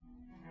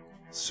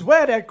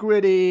Sweat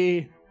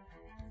Equity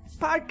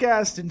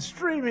podcast and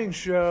streaming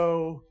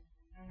show.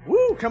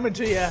 Woo! Coming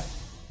to you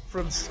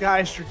from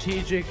Sky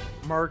Strategic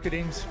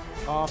Marketing's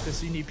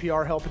office. You need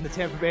PR help in the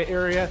Tampa Bay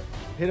area,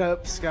 hit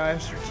up Sky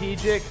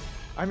Strategic.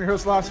 I'm your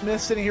host, Lost Smith.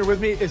 Sitting here with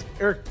me is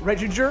Eric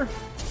Reginger.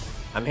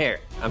 I'm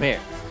here.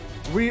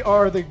 We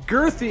are the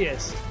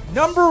girthiest,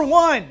 number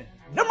one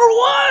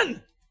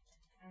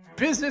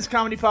business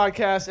comedy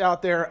podcast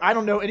out there. I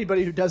don't know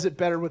anybody who does it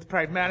better with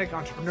pragmatic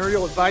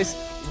entrepreneurial advice,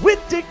 with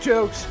dick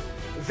jokes,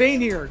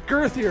 veinier,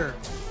 girthier.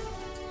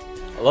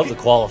 I love the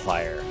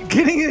qualifier.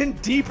 Getting in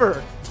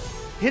deeper,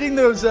 hitting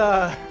those.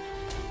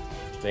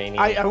 Veiny.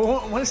 I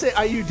want to say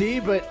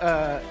IUD, but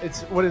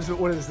it's what is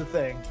the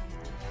thing?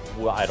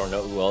 Well, I don't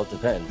know. Well, it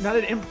depends. Not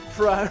an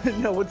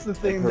no. What's the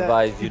thing?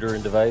 Improvised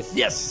uterine device?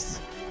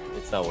 Yes.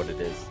 It's not what it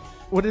is.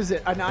 What is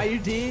it? An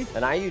IUD?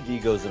 An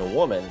IUD goes in a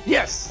woman.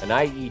 Yes. An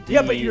IED.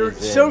 Yeah, but you're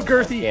is so in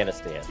girthy.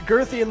 Afghanistan.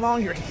 Girthy and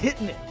long, you're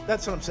hitting it.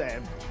 That's what I'm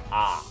saying.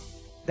 Ah.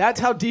 That's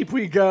how deep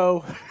we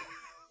go.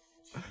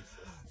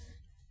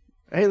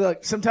 Hey,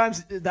 look,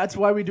 sometimes that's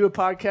why we do a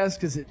podcast,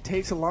 because it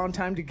takes a long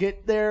time to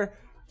get there.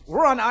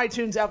 We're on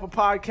iTunes, Apple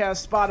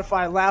Podcasts,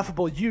 Spotify,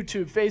 Laughable,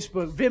 YouTube,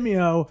 Facebook,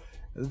 Vimeo.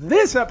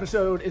 This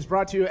episode is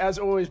brought to you, as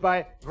always,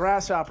 by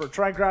Grasshopper.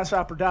 Try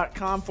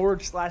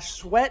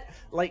grasshopper.com/sweat,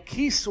 like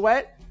Keith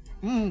Sweat.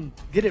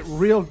 Get it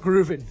real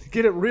grooving.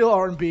 Get it real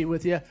R&B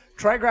with you.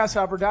 Try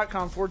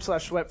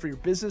grasshopper.com/sweat for your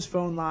business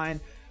phone line,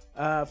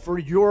 for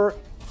your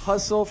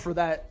hustle, for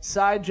that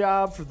side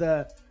job, for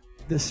the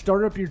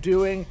startup you're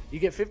doing. You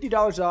get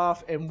 $50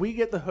 off, and we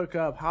get the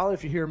hookup. Holla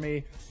if you hear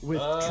me.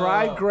 With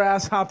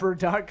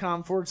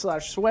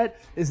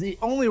trygrasshopper.com/sweat is the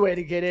only way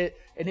to get it.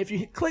 And if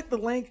you click the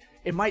link,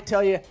 it might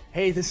tell you,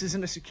 hey, this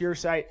isn't a secure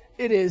site.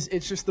 It is.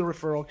 It's just the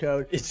referral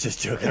code. It's just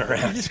joking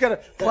around. You just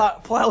got to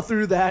plow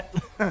through that.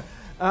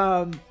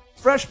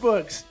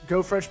 FreshBooks.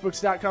 Go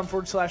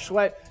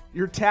freshbooks.com/sweat.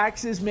 Your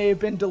taxes may have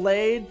been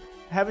delayed,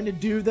 having to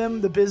do them,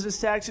 the business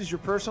taxes, your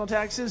personal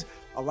taxes.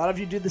 A lot of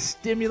you do the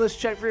stimulus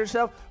check for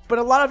yourself, but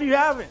a lot of you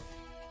haven't.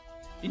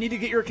 You need to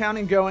get your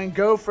accounting going.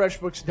 Go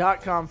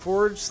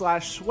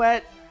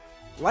freshbooks.com/sweat.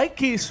 Like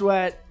Keith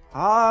Sweat.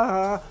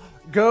 Go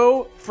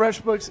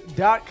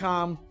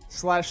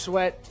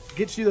freshbooks.com/sweat.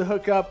 Gets you the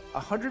hookup.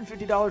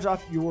 $150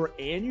 off your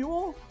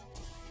annual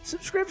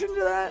subscription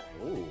to that.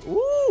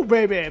 Ooh,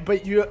 baby.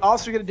 But you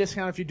also get a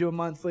discount if you do a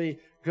monthly.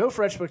 Go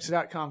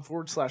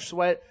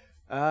freshbooks.com/sweat.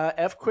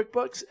 F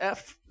QuickBooks,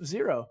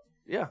 F0.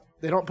 Yeah,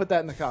 they don't put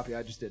that in the copy.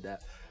 I just did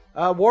that.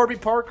 Warby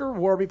Parker,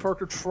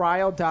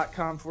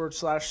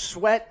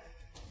 warbyparkertrial.com/sweat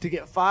to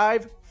get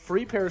 5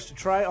 free pairs to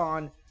try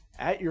on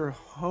at your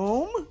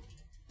home.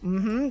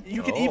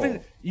 You could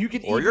even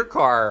your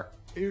car.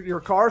 Your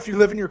car, if you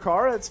live in your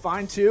car, that's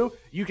fine too.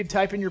 You can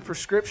type in your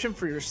prescription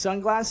for your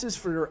sunglasses,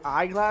 for your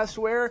eyeglass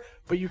wear,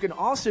 but you can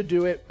also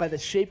do it by the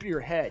shape of your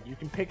head. You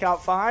can pick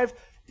out 5.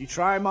 You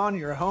try them on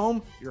your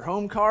home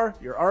car,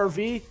 your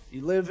RV.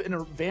 You live in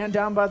a van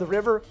down by the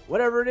river,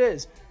 whatever it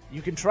is.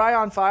 You can try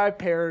on 5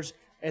 pairs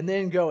and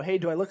then go, hey,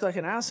 do I look like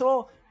an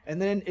asshole?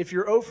 And then if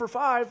you're 0 for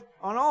 5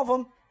 on all of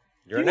them,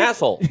 You're an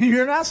asshole.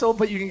 You're an asshole,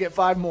 but you can get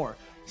 5 more.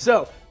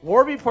 So,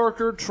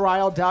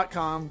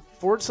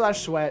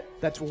 warbyparkertrial.com/sweat.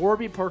 That's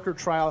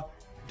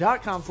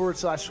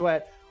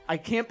warbyparkertrial.com/sweat. I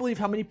can't believe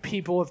how many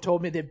people have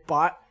told me they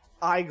bought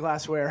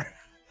eyeglasswear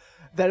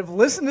that have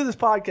listened to this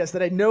podcast,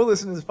 that I know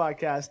listen to this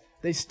podcast.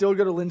 They still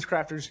go to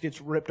LensCrafters, gets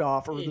ripped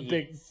off, or the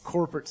big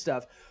corporate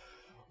stuff.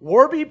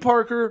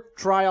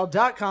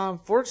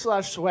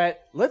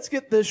 warbyparkertrial.com/sweat. Let's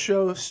get this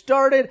show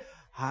started.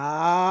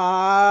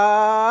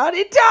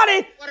 Howdy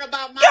toddy. What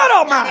about my God sweat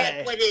almighty.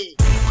 equity?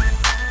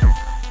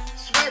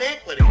 Sweat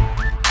equity.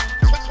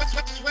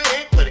 Sweat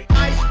equity.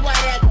 My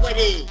sweat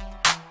equity.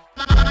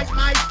 My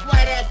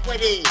sweat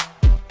equity.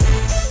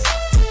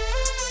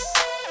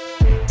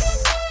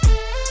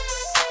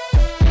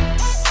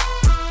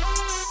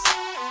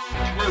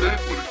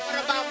 What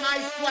about my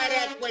sweat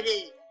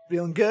equity?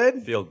 Feeling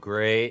good? Feel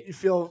great. You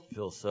feel...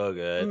 So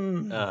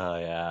good. Oh,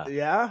 yeah.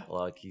 Yeah? A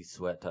lot of Keith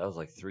Sweat. That was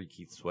like 3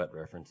 Keith Sweat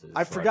references.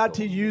 I forgot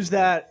to use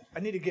that.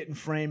 I need to get in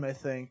frame, I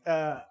think.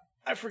 I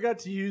forgot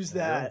to use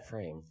that.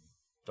 Frame.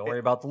 Don't worry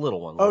about the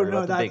little one. Oh, Worry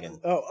no, about the big one.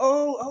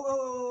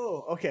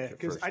 Okay,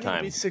 because first I need time.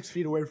 to be 6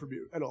 feet away from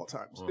you at all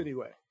times.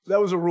 Anyway,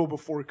 that was a rule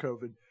before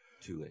COVID.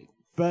 Too late.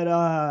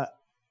 But,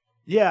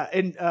 yeah,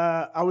 and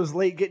I was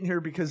late getting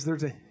here because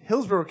there's a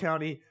Hillsborough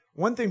County.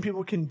 One thing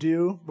people can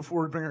do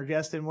before we bring our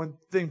guest in, one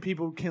thing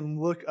people can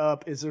look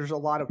up is there's a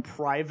lot of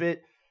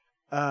private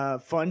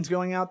funds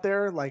going out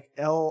there, like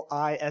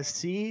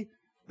LISC.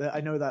 I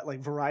know that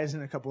like Verizon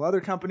and a couple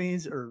other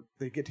companies, or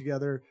they get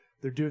together,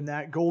 they're doing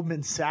that.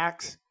 Goldman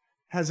Sachs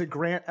has a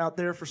grant out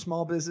there for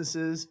small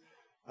businesses.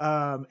 We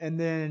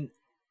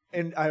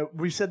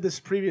said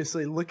this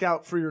previously, look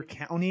out for your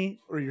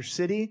county or your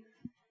city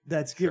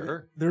that's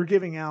giving, they're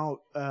giving out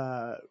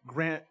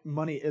grant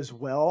money as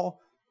well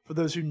for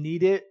those who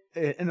need it.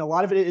 And a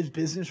lot of it is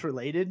business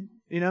related,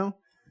 you know?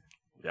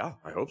 Yeah,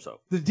 I hope so.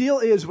 The deal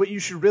is what you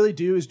should really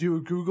do is do a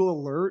Google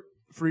alert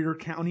for your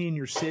county and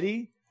your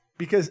city,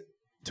 because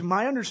to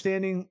my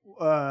understanding,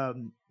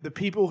 the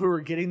people who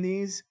are getting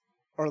these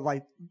are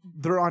like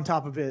they're on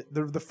top of it.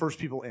 They're the first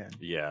people in.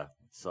 Yeah,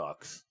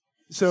 sucks.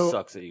 So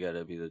Sucks that you got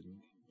to be the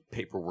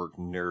paperwork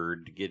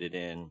nerd to get it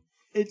in.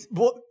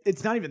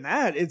 it's not even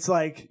that. It's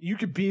like you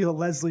could be a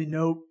Leslie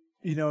Knope,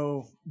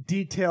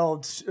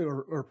 detailed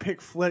or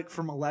pick flick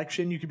from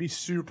election. You could be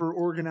super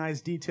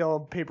organized,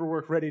 detailed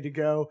paperwork ready to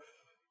go.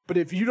 But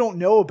if you don't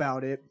know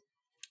about it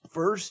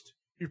first,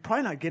 you're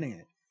probably not getting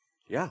it.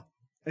 Yeah,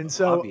 And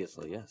so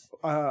obviously, yes.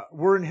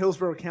 we're in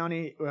Hillsborough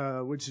County,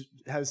 which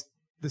has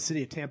the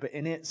city of Tampa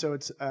in it. So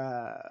it's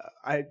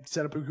I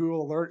set up a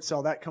Google alert,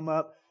 saw that come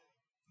up,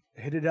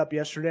 hit it up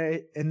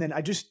yesterday, and then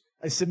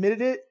I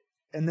submitted it,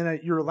 and then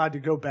you're allowed to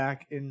go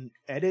back and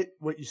edit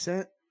what you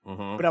sent.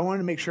 Mm-hmm. But I wanted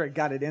to make sure I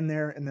got it in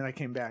there, and then I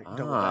came back.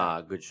 double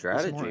back. Good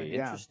strategy. morning,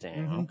 yeah.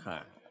 Interesting. Mhm. Okay.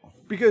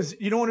 Because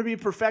you don't want to be a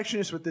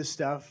perfectionist with this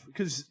stuff,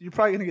 because you're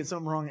probably going to get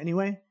something wrong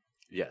anyway.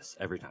 Yes,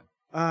 every time.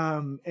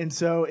 And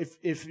so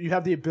if you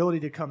have the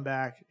ability to come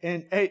back,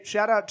 and hey,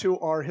 shout out to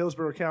our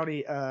Hillsborough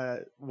County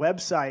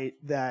website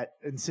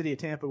and City of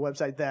Tampa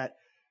website that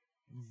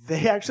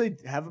they actually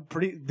have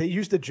they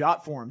used a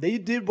jot form. They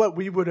did what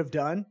we would have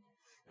done.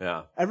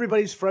 Yeah.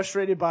 Everybody's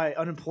frustrated by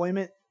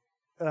unemployment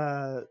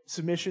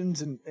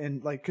submissions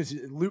and like, cause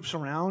it loops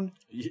around.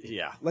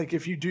 Yeah. Like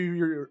if you do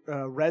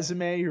your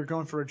resume, you're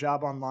going for a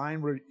job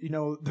online where,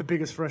 the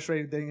biggest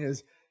frustrating thing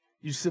is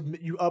you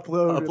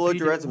upload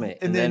Your resume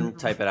and then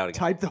type it out again.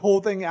 Type the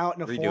whole thing out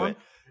in a Redo form. it.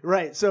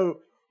 Right. So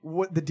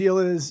what the deal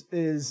is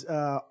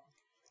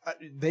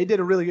they did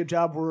a really good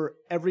job where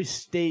every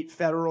state,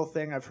 federal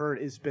thing I've heard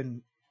has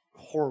been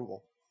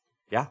horrible.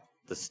 Yeah.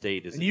 The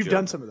state is. And you've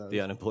done some of those.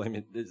 The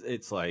unemployment,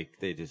 it's like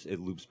it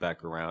loops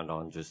back around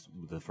on just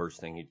the first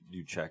thing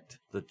you checked,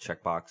 the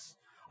checkbox.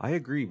 I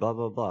agree, blah,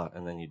 blah, blah.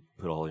 And then you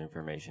put all the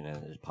information in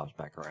and it just pops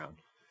back around.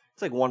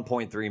 It's like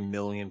 1.3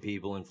 million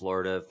people in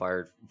Florida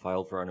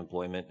filed for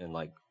unemployment, and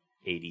like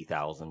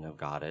 80,000 have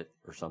got it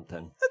or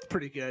something. That's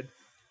pretty good.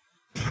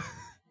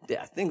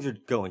 Yeah, things are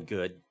going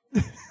good.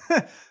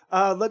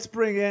 Let's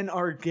bring in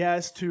our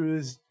guest who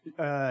is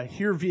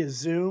here via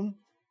Zoom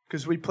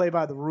because we play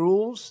by the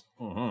rules.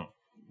 Mm-hmm.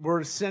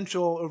 We're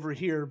essential over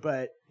here,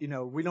 but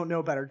we don't know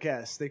about our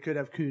guests. They could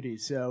have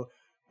cooties. So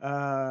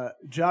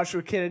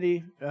Joshua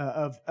Kennedy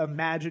of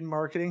Imagine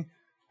Marketing,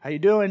 how you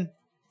doing?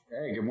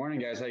 Hey, good morning,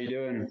 guys. How you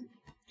doing?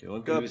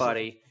 Doing good,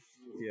 buddy.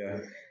 Yeah.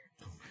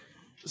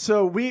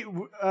 So we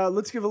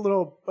let's give a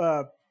little.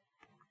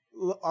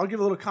 I'll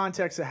give a little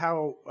context of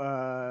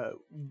how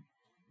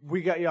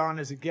we got you on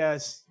as a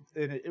guest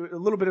in a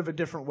little bit of a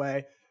different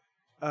way.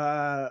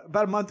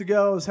 About a month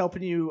ago, I was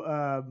helping you,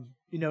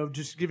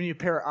 just giving you a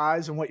pair of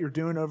eyes on what you're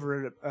doing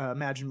over at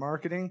Imagine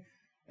Marketing.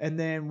 And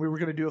then we were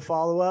going to do a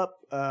follow-up.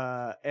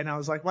 And I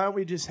was like, why don't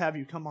we just have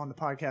you come on the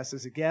podcast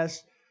as a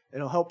guest?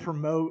 It'll help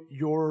promote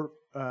your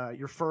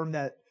firm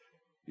that,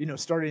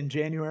 started in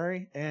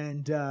January.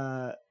 And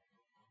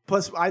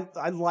plus,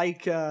 I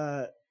like,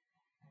 I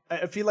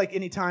feel like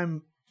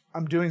anytime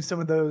I'm doing some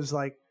of those,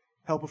 like,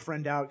 help a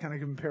friend out, kind of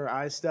give them a pair of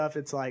eyes stuff,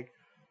 it's like,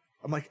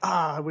 I'm like,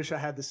 I wish I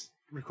had this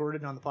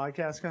recorded on the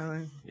podcast kind of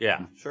thing.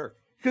 Yeah, sure.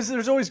 Because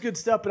there's always good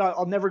stuff, but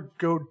I'll never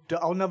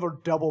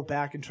double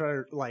back and try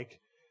to, like,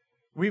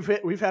 we've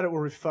had it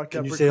where we fucked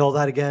up. Can you say all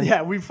that again?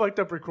 Yeah, we fucked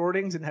up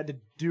recordings and had to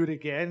do it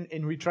again,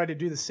 and we tried to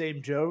do the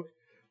same joke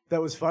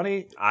that was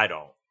funny. I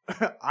don't.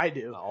 I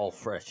do. All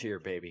fresh here,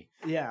 baby.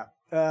 Yeah,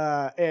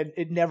 and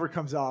it never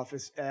comes off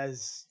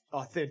as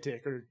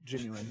authentic or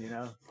genuine,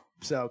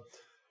 So,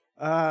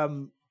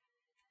 and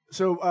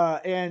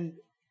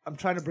I'm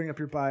trying to bring up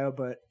your bio,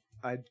 but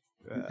I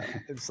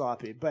am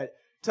sloppy. But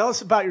tell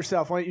us about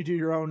yourself. Why don't you do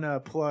your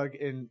own plug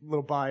and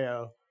little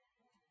bio?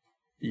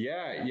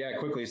 Yeah,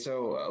 quickly.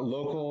 So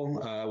local,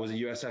 was a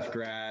USF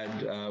grad,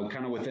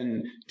 kind of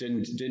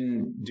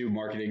didn't do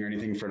marketing or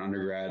anything for an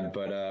undergrad,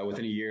 but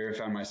within a year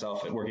found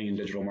myself working in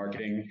digital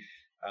marketing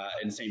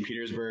in St.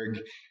 Petersburg.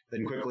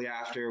 Then quickly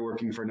after,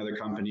 working for another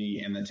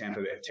company in the Tampa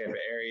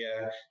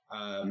area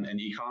in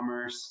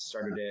e-commerce,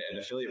 started an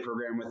affiliate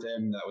program with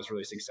them that was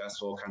really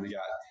successful, kind of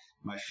got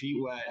my feet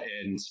wet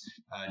and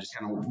just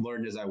kind of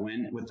learned as I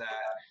went with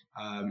that.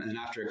 And then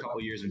after a couple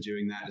of years of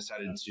doing that,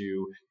 decided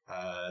to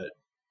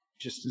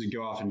just to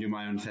go off and do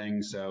my own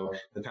thing. So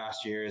the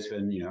past year has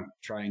been,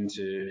 trying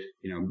to,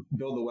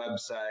 build the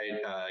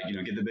website,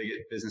 get the big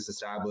business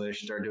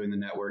established, start doing the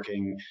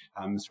networking,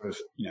 sort of,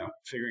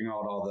 figuring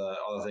out all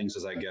the things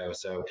as I go.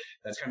 So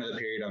that's kind of the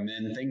period I'm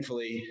in.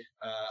 Thankfully,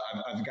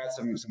 I've got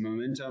some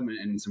momentum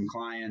and some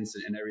clients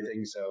and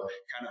everything. So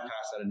kind of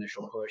past that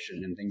initial push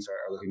and things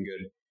are looking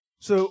good.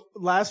 So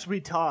last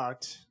we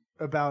talked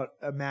about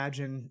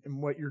Imagine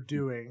and what you're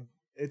doing.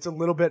 It's a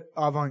little bit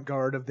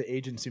avant-garde of the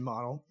agency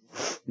model.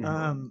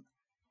 Mm-hmm.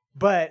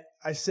 But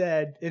I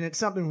said, and it's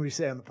something we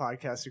say on the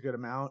podcast a good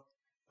amount,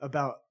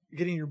 about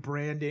getting your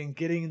branding,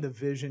 getting the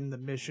vision, the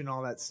mission,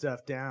 all that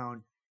stuff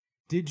down.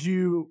 Did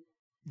you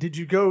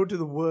go to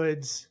the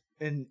woods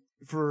and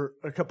for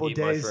a couple of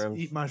days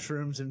eat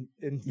mushrooms and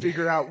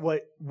figure out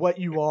what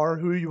you are,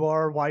 who you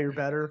are, why you're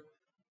better?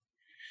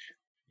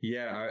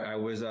 Yeah, I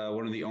was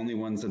one of the only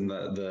ones in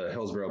the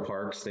Hillsborough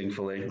Parks,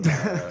 thankfully.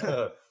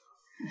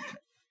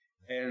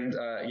 And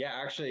yeah,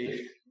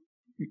 actually,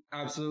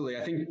 absolutely.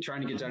 I think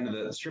trying to get down to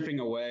the stripping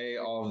away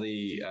all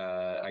the,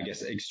 I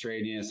guess,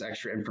 extraneous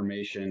extra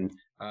information,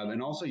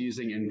 and also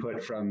using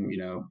input from,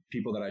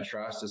 people that I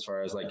trust as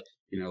far as like,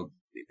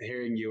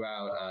 hearing you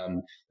out.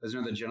 There's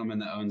another gentleman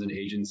that owns an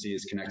agency,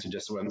 is connected,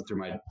 just went through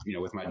my,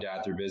 with my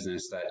dad through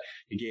business, that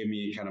he gave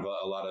me kind of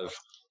a lot of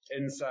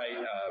insight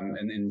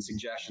and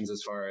suggestions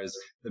as far as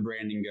the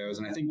branding goes.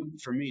 And I think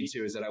for me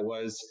too, is that I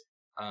was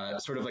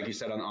sort of like you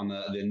said on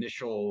the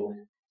initial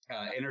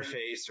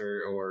interface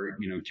or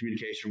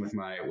communication with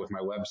my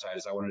website,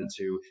 is I wanted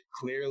to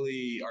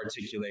clearly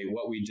articulate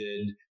what we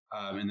did,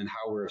 and then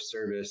how we're of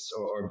service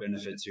or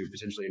benefit to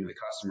potentially the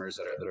customers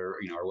that are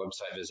our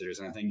website visitors.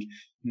 And I think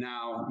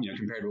now,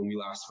 compared to when we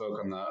last spoke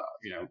on the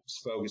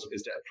spoke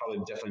is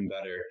probably definitely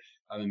better,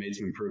 and made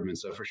some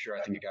improvements. So for sure,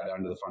 I think it got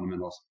down to the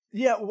fundamentals.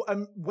 Yeah,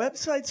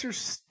 websites are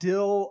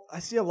still. I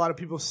see a lot of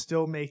people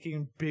still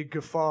making big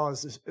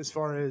guffaws as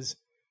far as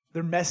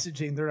their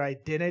messaging, their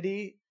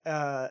identity.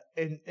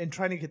 And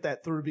trying to get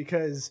that through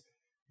because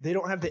they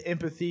don't have the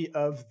empathy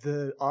of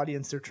the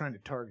audience they're trying to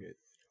target.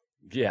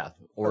 Yeah,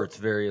 or it's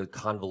very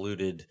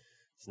convoluted.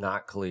 It's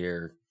not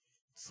clear.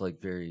 It's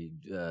like very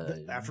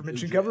the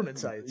aforementioned government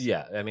sites.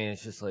 Yeah, I mean,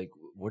 it's just like,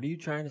 what are you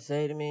trying to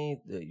say to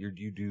me? That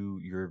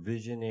you're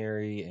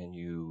visionary, and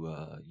you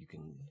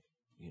can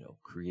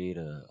create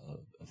a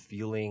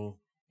feeling,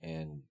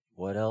 and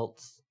what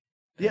else?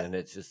 Yeah, and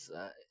it's just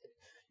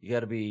you got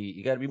to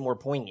be more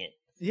poignant.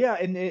 Yeah,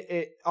 and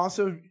it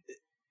also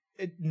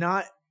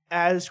not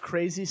as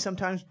crazy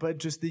sometimes, but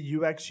just the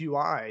UX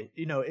UI.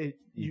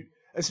 You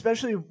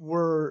especially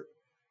where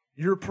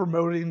you're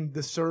promoting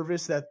the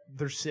service that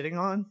they're sitting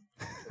on.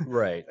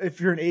 Right.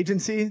 If you're an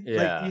agency,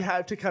 like you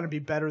have to kind of be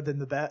better than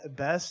the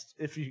best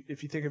if you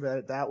think about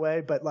it that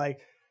way. But like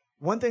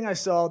one thing I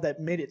saw that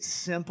made it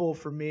simple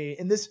for me,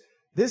 and this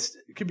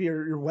could be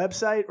your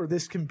website, or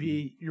this can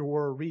be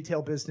your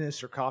retail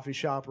business or coffee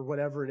shop or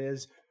whatever it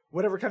is.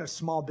 Whatever kind of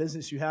small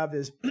business you have,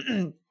 is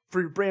for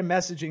your brand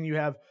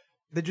messaging,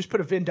 they just put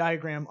a Venn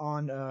diagram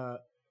on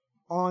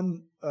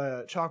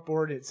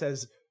chalkboard. It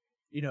says,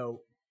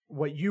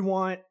 what you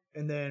want,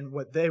 and then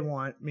what they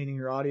want, meaning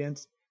your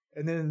audience.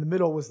 And then in the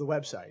middle was the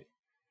website.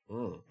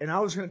 And I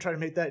was going to try to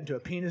make that into a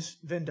penis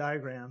Venn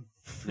diagram.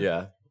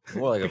 Yeah.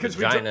 Well, like a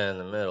vagina in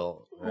the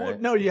middle. Right? Well,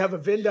 no, you have a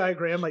Venn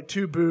diagram, like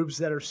two boobs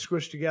that are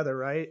squished together,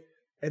 right?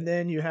 And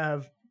then you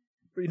have,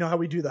 how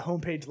we do the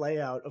homepage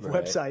layout of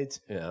websites.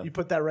 Yeah. You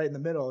put that right in the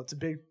middle. It's a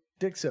big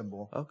dick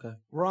symbol. Okay.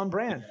 We're on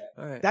brand.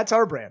 All right. That's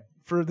our brand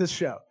for this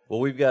show. Well,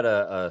 we've got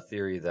a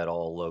theory that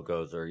all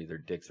logos are either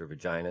dicks or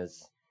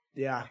vaginas.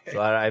 Yeah.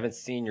 So I haven't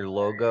seen your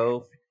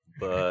logo,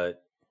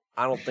 but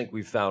I don't think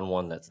we've found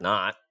one that's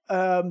not.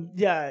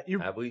 Yeah.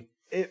 Have we?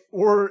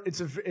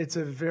 It's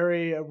a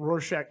very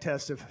Rorschach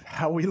test of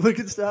how we look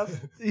at stuff.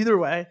 Either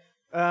way.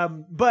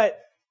 But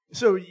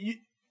so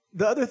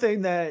the other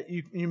thing that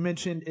you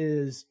mentioned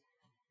is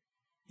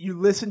you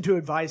listened to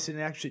advice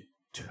and actually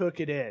took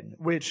it in,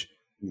 which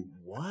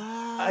what?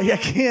 I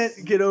can't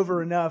get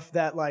over enough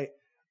that like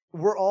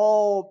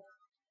none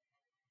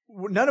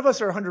of us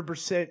are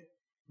 100%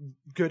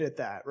 good at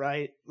that,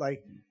 right?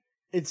 Like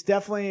it's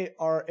definitely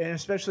and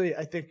especially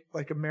I think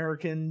like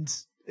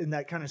Americans in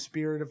that kind of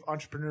spirit of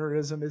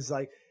entrepreneurism is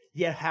like,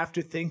 you have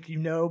to think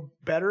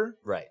better,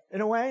 right?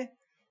 In a way,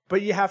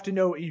 but you have to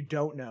know what you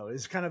don't know.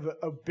 Is kind of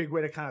a big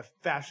way to kind of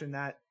fashion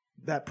that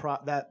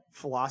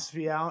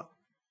philosophy out.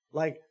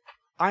 Like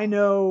I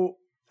know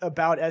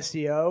about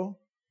SEO,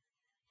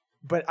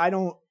 but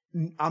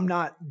I'm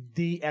not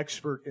the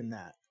expert in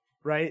that,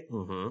 right?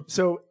 Mm-hmm.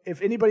 So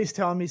if anybody's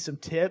telling me some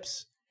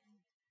tips,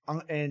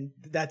 and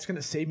that's going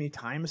to save me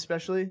time,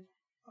 especially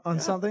on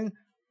something,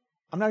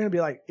 I'm not going to be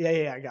like,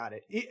 yeah, I got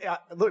it.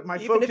 Look, my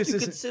focus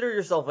is consider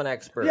yourself an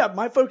expert. Yeah,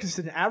 my focus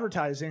is in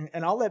advertising,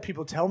 and I'll let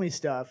people tell me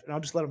stuff, and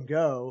I'll just let them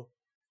go.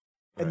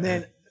 Right. And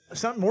then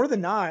more than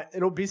not,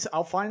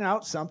 I'll find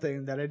out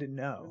something that I didn't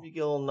know. Maybe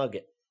get a little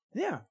nugget.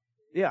 Yeah,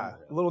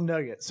 a little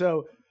nugget.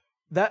 So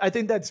I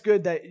think that's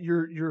good that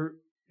you're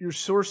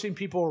sourcing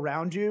people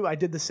around you. I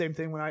did the same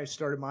thing when I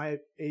started my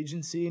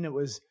agency, and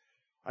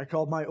I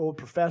called my old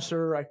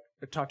professor. I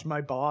talked to my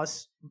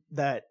boss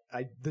the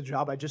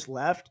job I just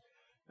left,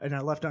 and I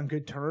left on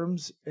good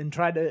terms, and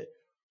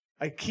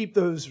I keep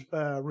those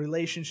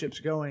relationships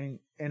going,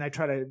 and I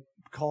try to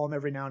call them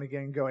every now and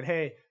again going,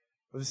 hey,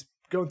 I was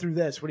going through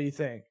this. What do you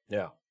think?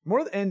 Yeah.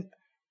 And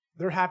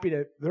they're happy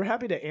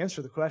to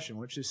answer the question,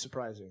 which is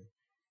surprising.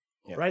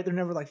 Yeah. Right? They're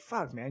never like,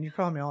 fuck, man, you're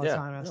calling me all the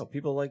time. No,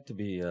 people like to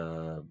be,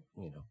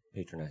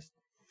 patronized.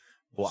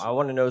 Well, I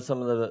want to know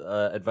some of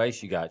the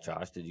advice you got,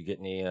 Josh. Did you get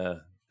any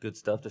good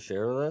stuff to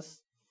share with us?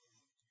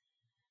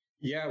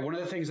 Yeah, one of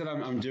the things that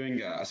I'm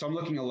doing, so I'm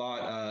looking a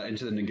lot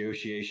into the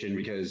negotiation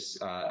because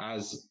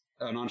as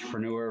an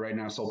entrepreneur right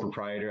now, sole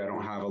proprietor. I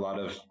don't have a lot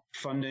of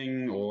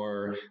funding,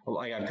 or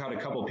like I've got a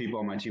couple of people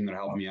on my team that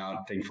help me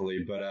out, thankfully.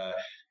 But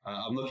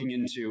I'm looking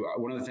into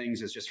one of the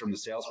things is just from the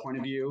sales point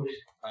of view,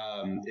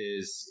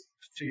 is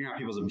figuring out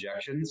people's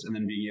objections and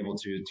then being able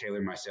to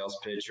tailor my sales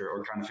pitch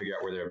or kind of figure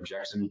out where their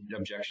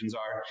objections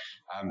are.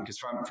 Because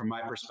from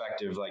my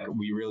perspective, like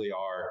we really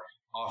are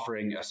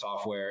offering a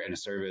software and a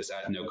service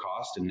at no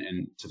cost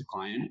and to the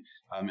client,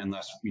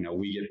 unless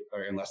we get,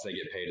 or unless they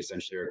get paid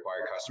essentially to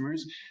acquire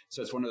customers.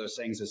 So it's one of those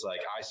things that's like,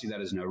 I see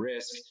that as no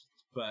risk,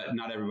 but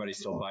not everybody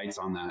still bites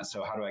on that.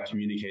 So how do I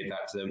communicate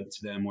that to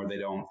them where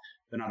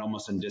they're not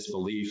almost in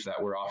disbelief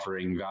that we're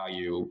offering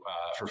value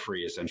for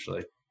free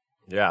essentially?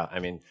 Yeah. I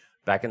mean,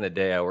 back in the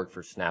day, I worked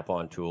for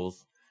Snap-on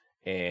Tools,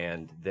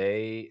 and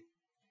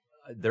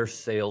their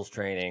sales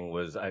training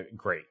was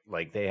great.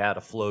 Like they had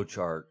a flow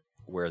chart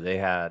where they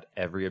had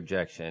every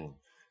objection,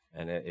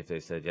 and if they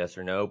said yes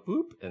or no,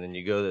 boop, and then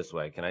you go this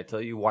way. Can I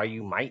tell you why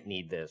you might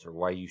need this, or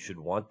why you should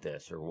want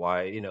this, or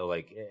why,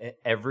 like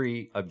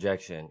every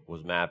objection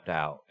was mapped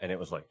out, and it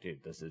was like,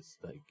 dude, this is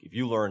like, if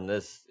you learn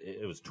this,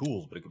 it was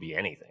tools, but it could be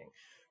anything,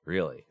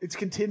 really. It's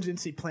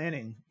contingency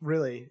planning,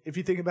 really. If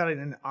you think about it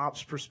in an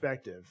ops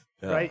perspective,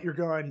 right? You're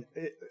going,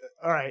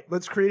 all right,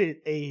 let's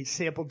create a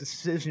sample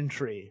decision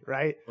tree,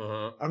 right?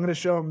 I'm going to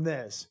show them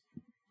this.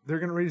 They're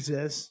going to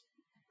resist.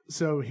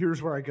 So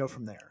here's where I go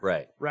from there.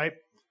 Right. Right.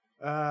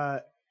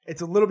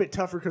 It's a little bit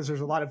tougher because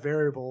there's a lot of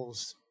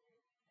variables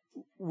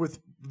with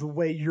the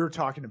way you're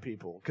talking to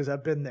people, because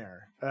I've been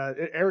there.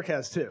 Eric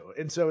has too.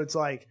 And so it's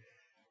like,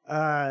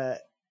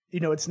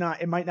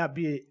 it might not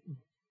be,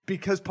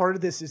 because part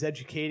of this is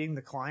educating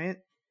the client,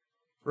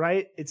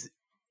 right?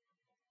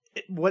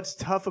 What's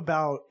tough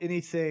about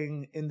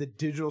anything in the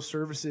digital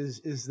services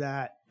is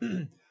that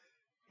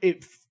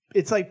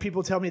it's like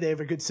people tell me they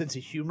have a good sense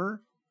of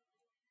humor.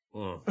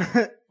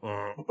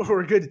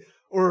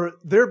 or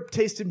their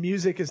taste in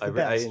music is the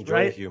best. I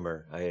enjoy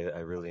humor. I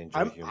really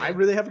enjoy humor. I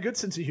really have a good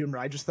sense of humor.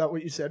 I just thought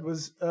what you said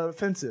was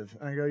offensive.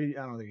 And I go,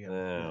 I don't think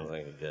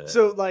you get it.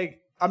 So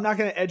like, I'm not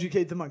going to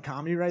educate them on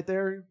comedy right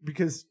there,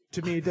 because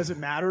to me it doesn't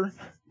matter.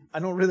 I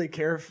don't really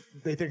care if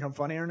they think I'm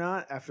funny or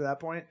not after that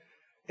point.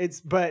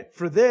 But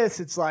for this,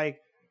 it's like,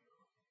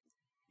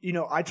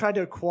 I tried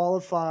to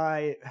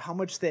qualify how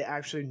much they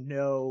actually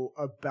know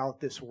about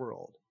this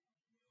world.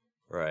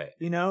 Right.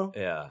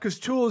 Yeah. Because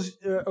tools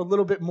are a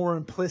little bit more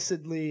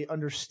implicitly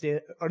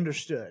understood,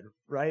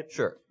 right?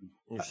 Sure.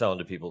 You're selling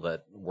to people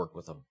that work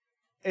with them.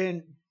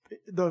 And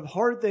the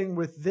hard thing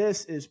with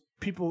this is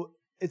people,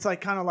 it's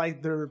like kind of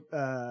like they're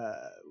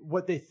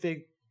what they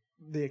think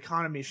the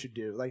economy should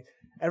do. Like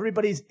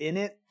everybody's in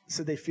it,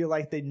 so they feel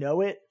like they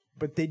know it,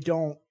 but they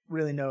don't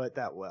really know it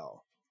that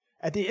well.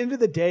 At the end of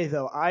the day,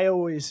 though, I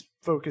always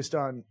focused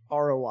on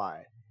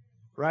ROI,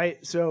 right?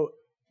 So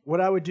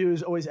what I would do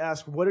is always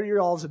ask, what are your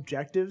all's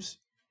objectives?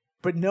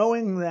 But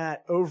knowing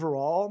that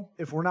overall,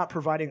 if we're not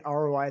providing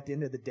ROI at the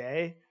end of the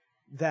day,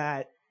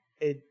 that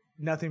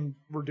nothing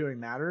we're doing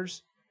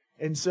matters.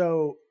 And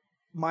so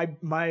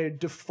my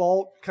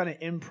default kind of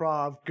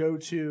improv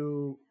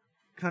go-to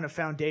kind of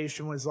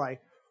foundation was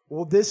like,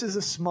 well, this is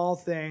a small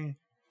thing,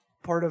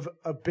 part of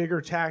a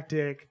bigger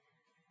tactic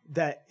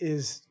that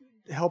is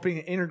helping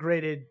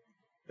integrated,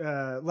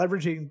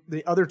 leveraging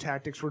the other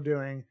tactics we're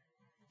doing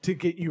to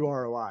get you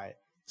ROI.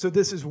 So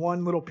this is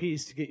one little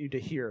piece to get you to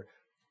here.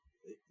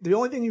 The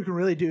only thing you can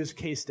really do is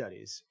case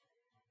studies.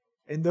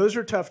 And those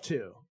are tough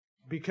too,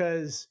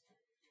 because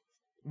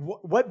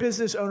what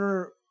business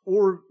owner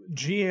or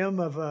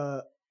GM of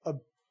a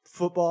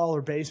football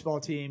or baseball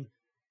team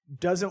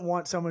doesn't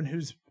want someone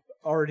who's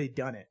already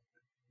done it?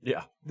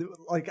 Yeah.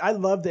 Like, I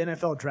love the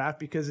NFL draft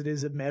because it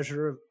is a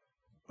measure of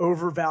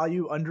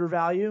overvalue,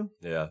 undervalue.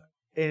 Yeah.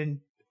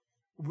 And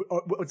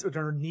what's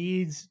our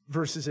needs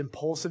versus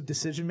impulsive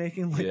decision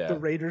making. Like the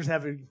Raiders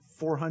having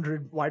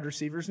 400 wide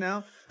receivers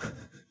now.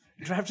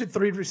 Drafted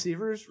 3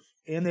 receivers,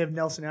 and they have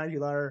Nelson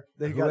Aguilar.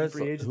 They got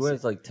free agency. Who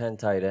has like 10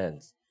 tight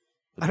ends?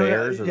 The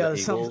Bears or the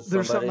Eagles?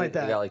 There's something like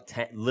that. They got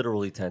like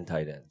literally 10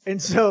 tight ends.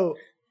 And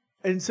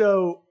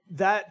so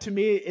that to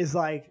me is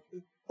like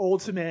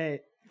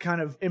ultimate kind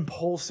of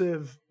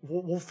impulsive.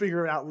 We'll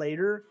figure it out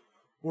later.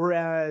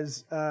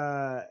 Whereas,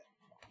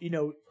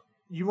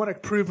 you want a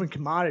proven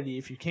commodity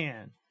if you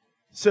can.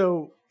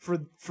 So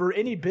for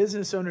any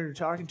business owner you're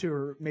talking to,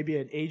 or maybe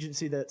an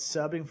agency that's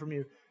subbing from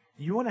you,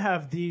 you want to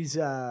have these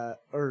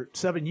or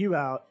subbing you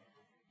out.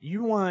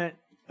 You want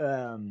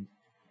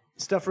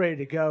stuff ready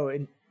to go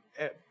in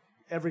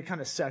every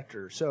kind of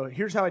sector. So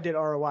here's how I did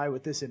ROI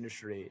with this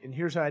industry, and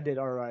here's how I did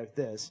ROI with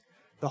this.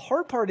 The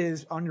hard part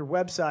is on your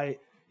website,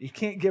 you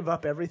can't give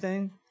up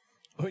everything.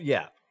 Oh,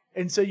 yeah.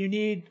 And so you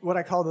need what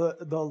I call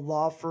the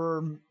law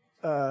firm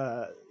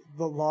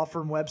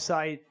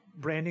website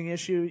branding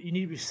issue. You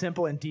need to be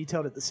simple and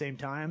detailed at the same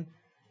time.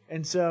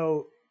 And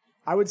so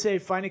I would say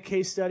find a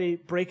case study,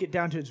 break it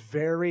down to its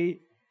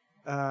very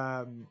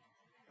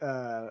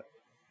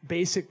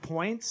basic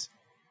points.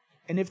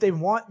 And if they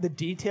want the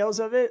details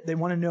of it, they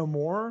want to know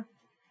more,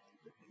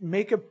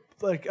 make a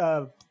like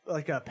a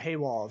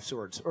paywall of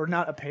sorts, or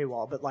not a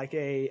paywall, but like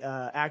a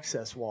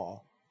access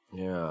wall.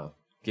 Yeah.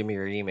 Give me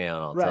your email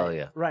and I'll Right, tell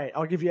you. right.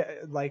 I'll give you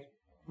like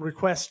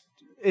request,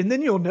 and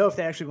then you'll know if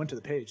they actually went to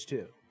the page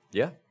too.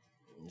 Yeah,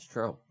 it's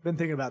true. Been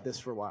thinking about this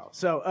for a while,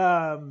 so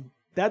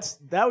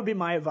that would be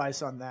my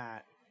advice on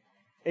that.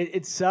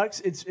 It sucks.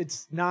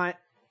 It's not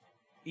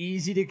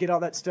easy to get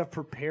all that stuff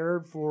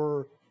prepared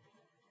for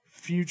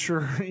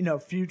future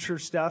future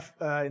stuff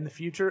in the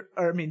future,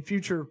 or I mean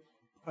future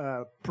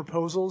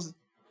proposals.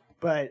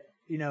 But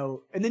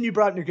and then you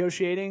brought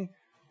negotiating.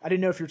 I didn't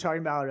know if you're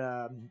talking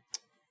about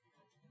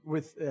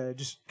with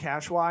just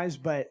cash wise,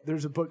 but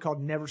there's a book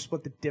called Never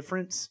Split the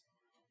Difference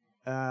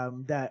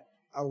that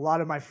a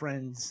lot of my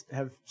friends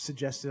have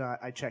suggested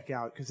I check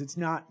out, because it's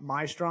not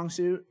my strong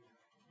suit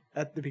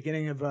at the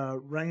beginning of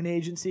running an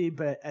agency,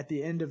 but at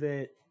the end of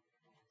it,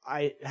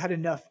 I had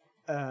enough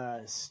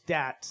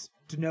stats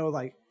to know,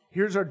 like,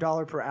 here's our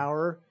dollar per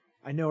hour.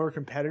 I know our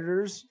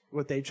competitors,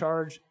 what they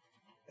charge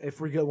if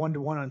we go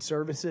 1-to-1 on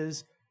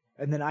services,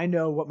 and then I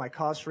know what my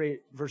cost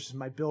rate versus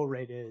my bill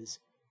rate is.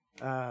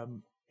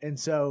 And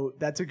so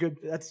that's a good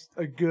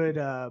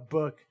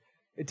book.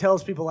 It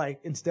tells people, like,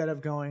 instead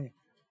of going,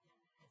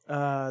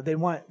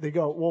 they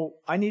go, well,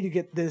 I need to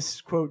get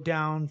this quote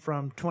down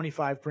from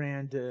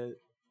 $25,000 to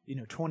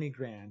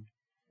 $20,000,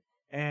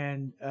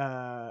 and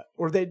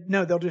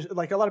they'll just,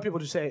 like, a lot of people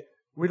just say,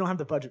 we don't have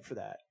the budget for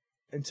that.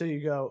 And so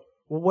you go,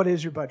 well, what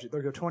is your budget?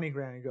 They'll go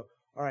 $20,000, and you go,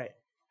 all right,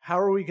 how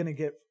are we going to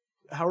get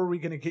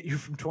you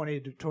from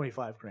 20 to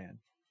 25,000?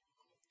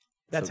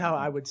 That's how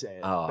I would say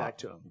it back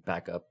to them.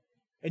 Back up.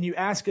 And you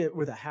ask it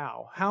with a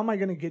how. How am I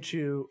going to get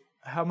you?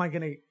 How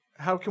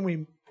can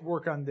we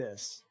work on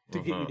this to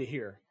get you to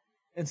here?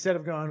 Instead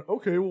of going,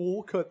 okay, well,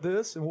 we'll cut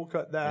this and we'll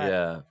cut that.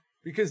 Yeah.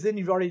 Because then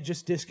you've already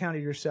just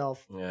discounted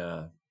yourself.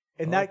 Yeah.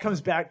 And that comes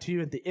back to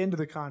you at the end of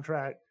the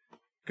contract,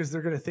 because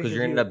they're going to think, because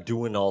you're ended up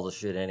doing all the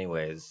shit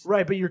anyways.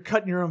 Right, but you're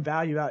cutting your own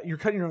value out. You're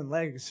cutting your own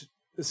legs,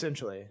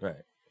 essentially. Right.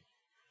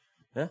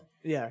 Yeah.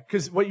 Yeah,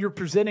 because what you're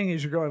presenting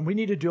is you're going, we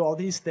need to do all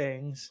these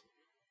things,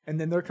 and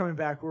then they're coming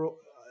back.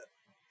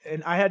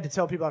 And I had to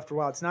tell people after a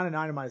while, it's not an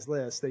itemized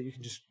list that you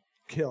can just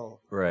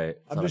kill. Right.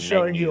 I'm just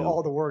showing you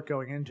all the work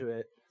going into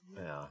it.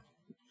 Yeah.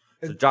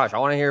 So, Josh, I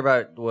want to hear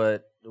about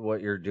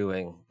what you're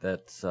doing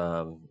that's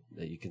that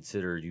you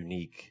consider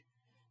unique,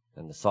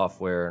 and the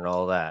software and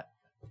all that.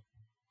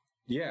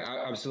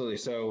 Yeah, absolutely.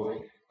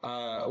 So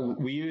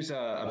we use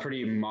a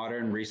pretty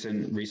modern,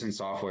 recent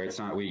software. It's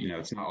not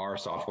it's not our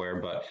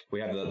software, but we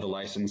have the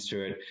license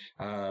to it.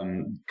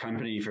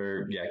 Company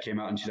came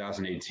out in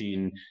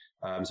 2018.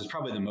 So it's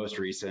probably the most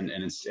recent,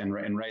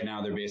 and right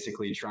now they're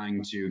basically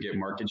trying to get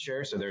market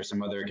share. So there's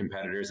some other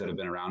competitors that have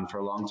been around for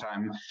a long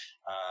time,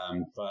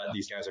 but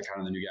these guys are kind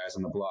of the new guys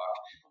on the block.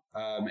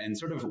 And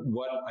sort of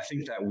what I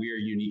think that we're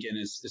unique in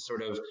is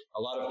sort of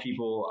a lot of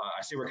people,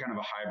 I say we're kind of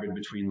a hybrid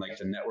between like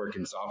the network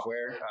and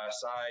software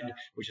side,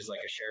 which is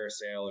like a share a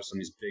sale or some of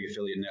these big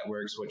affiliate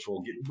networks, which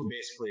will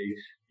basically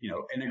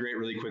integrate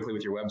really quickly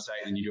with your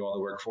website, and you do all the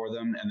work for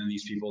them. And then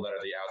these people that are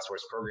the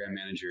outsourced program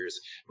managers,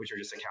 which are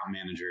just account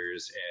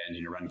managers and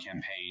run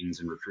campaigns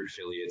and recruit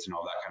affiliates and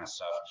all that kind of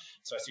stuff.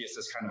 So I see it's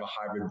this kind of a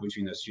hybrid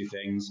between those two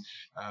things,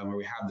 where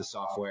we have the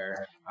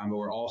software, but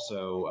we're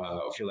also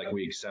feel like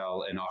we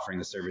excel in offering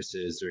the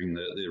services during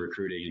the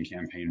recruiting and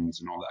campaigns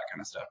and all that kind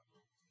of stuff.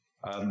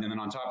 And then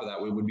on top of that,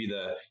 we would be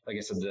like I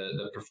said,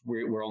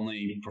 we're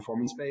only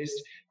performance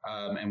based,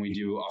 and we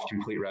do off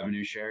complete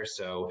revenue share.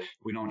 So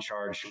we don't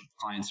charge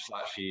clients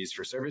flat fees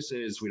for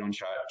services. We don't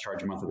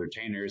charge monthly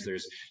retainers.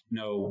 There's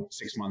no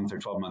 6-month or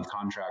 12-month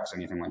contracts,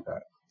 anything like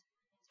that.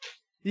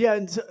 Yeah,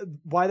 and so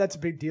why that's a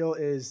big deal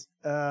is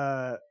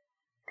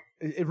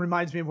it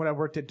reminds me of when I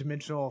worked at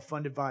Dimensional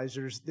Fund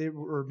Advisors. They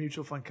were a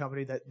mutual fund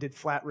company that did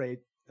flat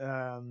rate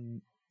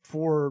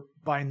for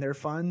buying their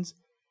funds,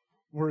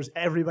 whereas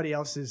everybody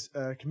else's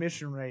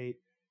commission rate.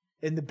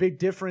 And the big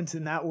difference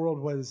in that world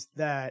was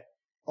that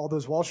all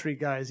those Wall Street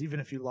guys, even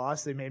if you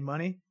lost, they made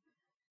money,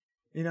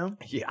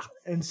 Yeah.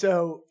 And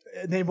so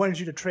they wanted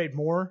you to trade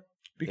more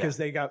because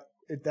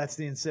that's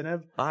the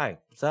incentive. Buy,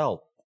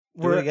 sell,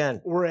 do it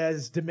again.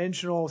 Whereas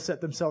Dimensional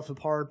set themselves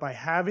apart by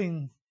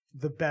having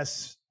the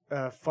best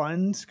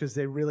funds, because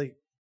they really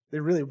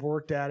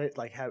worked at it.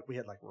 Like we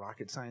had like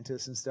rocket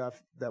scientists and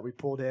stuff that we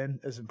pulled in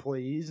as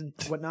employees and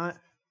whatnot.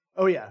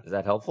 Oh yeah. Is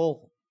that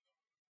helpful?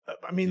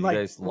 I mean, you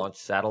guys launch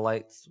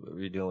satellites? What were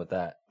you doing with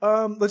that?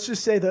 Let's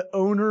just say the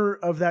owner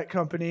of that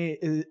company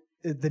is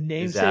the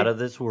namesake. Is out of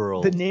this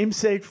world. The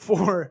namesake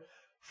for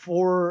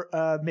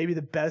maybe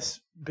the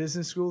best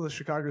business school, the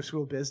Chicago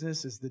School of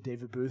Business, is the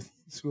David Booth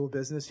School of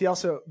Business. He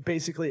also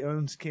basically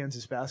owns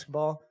Kansas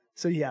basketball.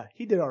 So yeah,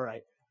 he did all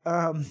right.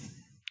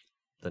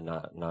 The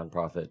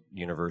nonprofit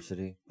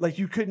university. Like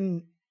you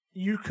couldn't.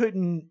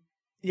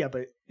 Yeah,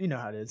 but you know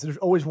how it is. There's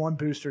always one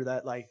booster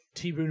that like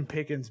T. Boone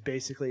Pickens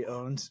basically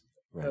owns.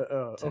 Right.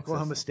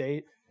 Oklahoma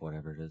State,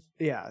 whatever it is.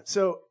 Yeah,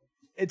 so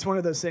it's one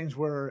of those things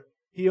where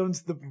he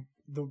owns the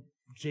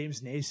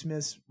James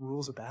Naismith's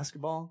Rules of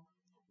Basketball.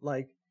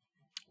 Like,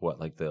 What,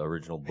 like the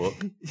original book?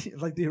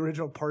 like the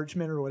original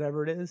parchment or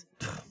whatever it is.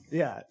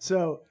 Yeah.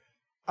 So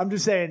I'm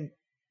just saying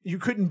you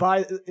couldn't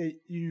buy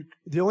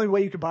the only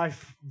way you could buy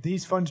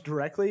these funds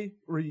directly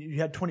were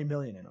you had 20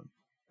 million in them.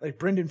 Like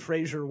Brendan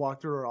Fraser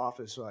walked through our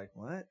office like,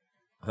 what?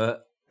 Huh?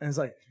 And it's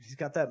like, he's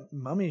got that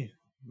mummy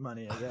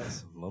money, I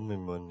guess. Mummy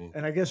money.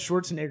 And I guess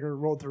Schwarzenegger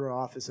rolled through our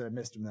office and I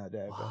missed him that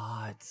day. But.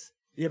 What?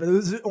 Yeah, but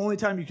this is the only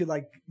time you could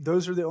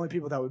those are the only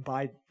people that would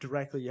buy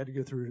directly. You had to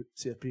go through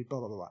CFP, blah,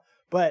 blah, blah, blah.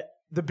 But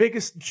the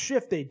biggest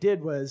shift they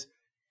did was,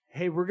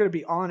 hey, we're going to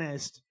be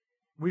honest.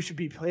 We should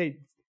be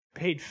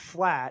paid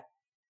flat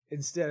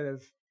instead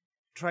of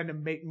trying to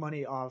make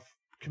money off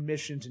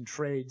commissions and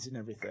trades and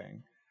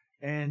everything.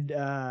 And,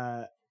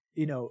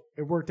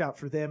 it worked out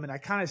for them. And I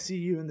kind of see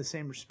you in the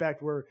same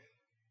respect where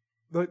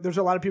there's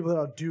a lot of people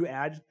that'll do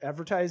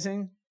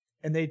advertising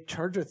and they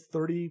charge a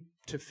 30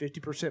 to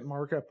 50%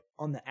 markup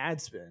on the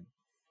ad spend.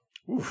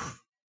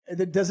 Oof.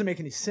 That doesn't make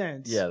any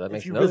sense. Yeah, that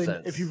makes no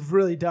sense. If you've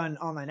really done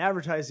online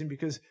advertising,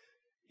 because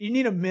you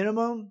need a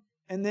minimum,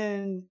 and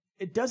then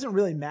it doesn't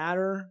really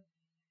matter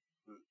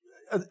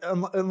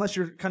unless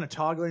you're kind of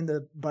toggling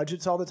the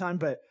budgets all the time,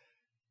 but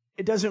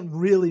it doesn't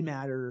really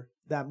matter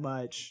that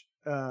much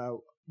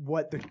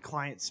what the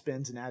client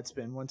spends in ad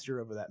spend once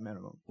you're over that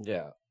minimum.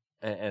 Yeah.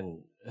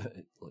 And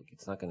like,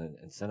 it's not going to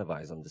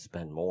incentivize them to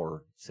spend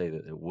more, say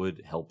that it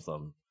would help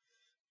them.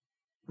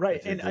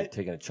 Right. And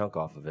taking a chunk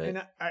off of it.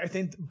 And I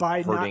think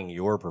by hurting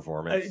your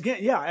performance. Again,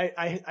 yeah,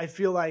 I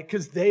feel like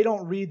because they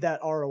don't read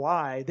that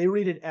ROI, they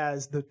read it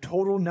as the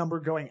total number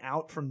going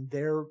out from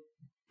their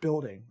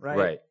building, right?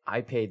 Right.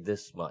 I paid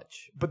this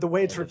much. But the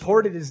way it's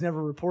reported is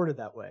never reported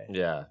that way.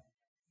 Yeah.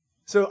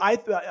 So I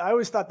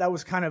always thought that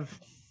was kind of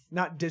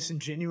not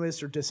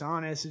disingenuous or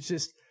dishonest. It's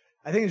just,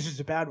 I think it's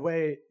just a bad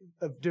way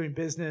of doing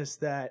business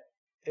that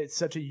it's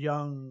such a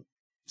young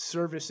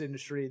service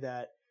industry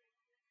that,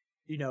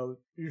 you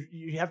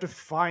have to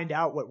find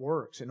out what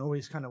works and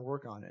always kind of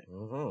work on it.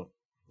 Mm-hmm.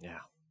 Yeah.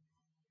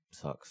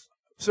 Sucks.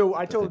 So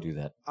I told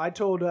JK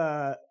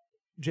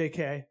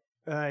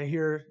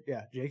here.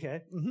 Yeah,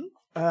 JK.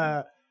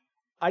 Mm-hmm.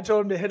 I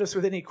told him to hit us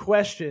with any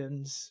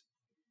questions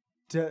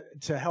to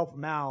help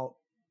him out.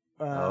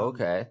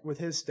 Okay. With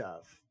his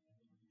stuff.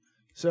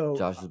 So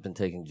Josh has been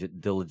taking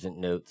diligent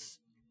notes.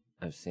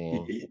 I've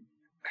seen.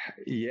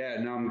 Yeah.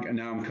 Now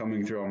I'm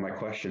coming through on my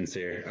questions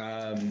here.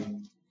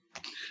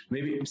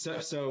 Maybe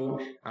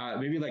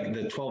maybe like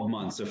the 12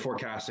 months, so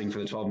forecasting for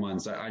the 12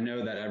 months. I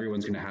know that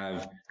everyone's going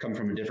to come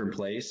from a different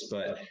place,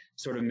 but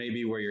sort of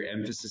maybe where your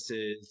emphasis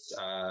is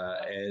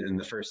in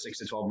the first 6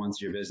 to 12 months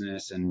of your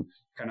business and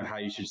kind of how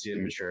you should see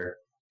it mature.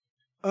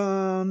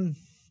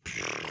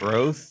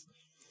 Growth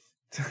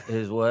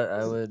is what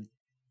I would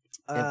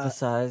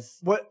emphasize.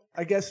 What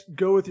I guess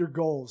go with your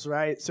goals,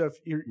 right? So if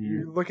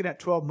you're looking at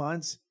 12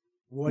 months,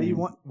 what do you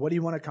want? What do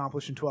you want to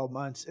accomplish in 12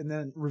 months, and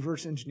then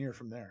reverse engineer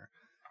from there.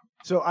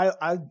 So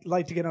I'd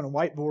like to get on a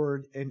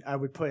whiteboard and I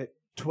would put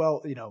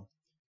 12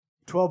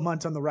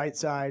 months on the right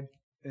side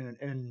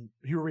and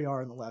here we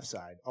are on the left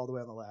side, all the way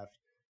on the left.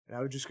 And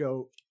I would just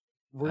go.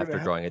 After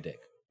drawing a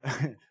dick.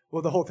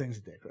 Well, the whole thing's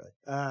a dick, really.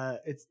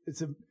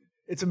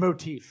 It's a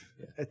motif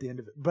at the end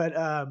of it. But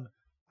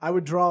I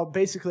would draw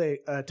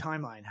basically a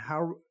timeline.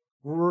 How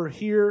we're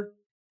here,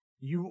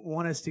 you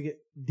want us to get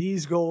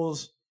these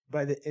goals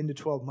by the end of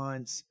 12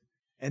 months,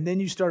 and then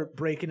you start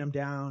breaking them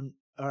down.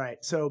 All right,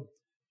 so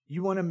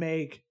you want to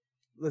make,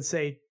 let's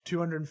say,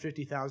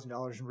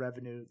 $250,000 in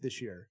revenue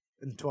this year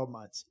in 12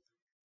 months.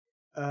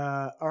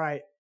 All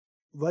right,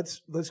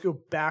 let's go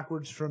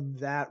backwards from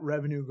that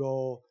revenue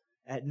goal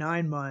at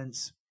 9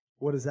 months.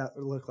 What does that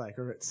look like?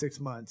 Or at 6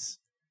 months,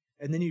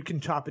 and then you can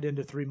chop it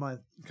into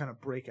 3-month kind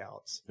of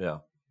breakouts. Yeah,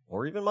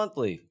 or even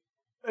monthly.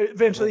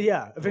 Eventually,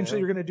 yeah. Eventually,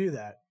 you're going to do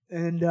that.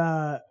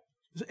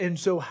 And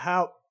so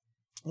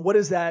what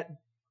is that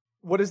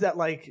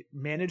like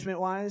management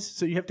wise?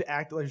 So you have to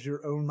act as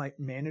your own like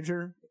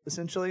manager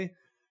essentially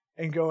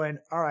and going,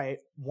 all right,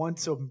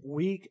 once a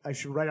week, I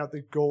should write out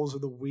the goals of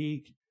the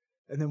week.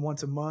 And then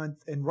once a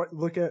month and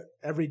look at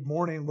every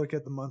morning, look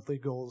at the monthly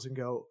goals and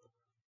go,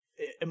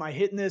 am I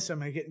hitting this?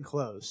 Am I getting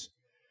close?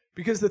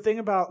 Because the thing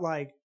about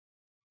like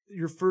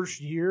your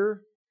first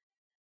year,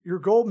 your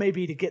goal may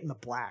be to get in the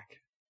black.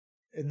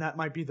 And that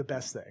might be the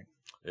best thing.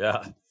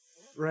 Yeah.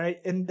 Right.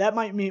 And that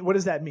might mean, what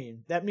does that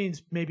mean? That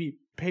means maybe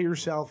pay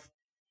yourself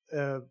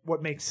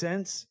what makes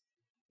sense.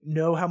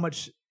 Know how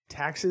much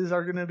taxes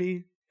are going to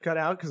be cut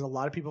out because a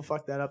lot of people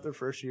fuck that up their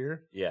first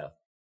year. Yeah.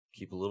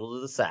 Keep a little to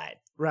the side.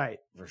 Right.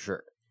 For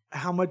sure.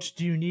 How much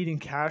do you need in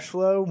cash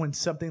flow when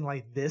something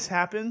like this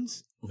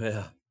happens?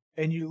 Yeah.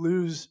 And you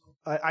lose.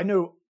 I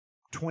know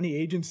 20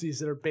 agencies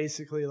that are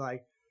basically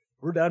like,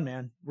 we're done,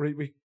 man.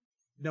 We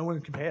no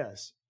one can pay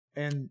us.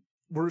 And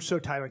we're so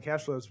tight on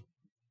cash flows,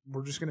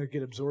 we're just going to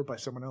get absorbed by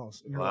someone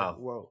else. And you're like,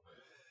 whoa.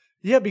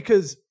 Yeah,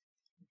 because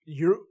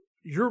you're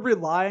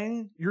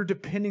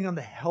depending on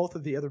the health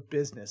of the other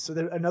business.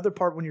 So another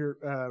part when you're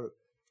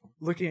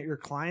looking at your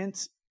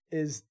clients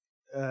is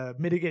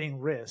mitigating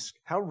risk.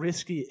 How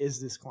risky is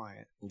this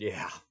client?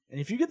 Yeah.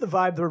 And if you get the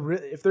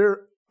vibe, if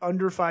they're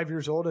under 5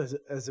 years old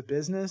as a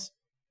business,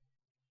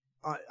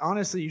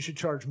 honestly, you should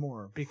charge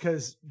more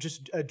because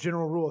just a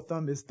general rule of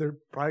thumb is they're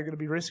probably going to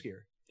be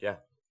riskier. Yeah.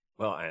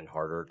 Well, and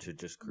harder to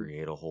just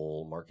create a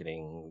whole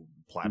marketing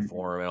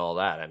platform and all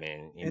that. I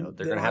mean, you And know,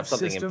 they're they going to don't have have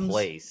something systems. in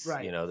place.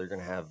 Right. You know, they're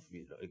going to have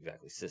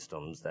exactly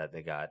systems that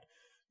they got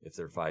if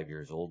they're 5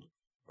 years old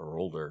or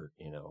older,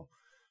 you know.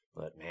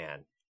 But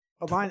man,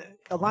 A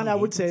line I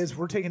would say is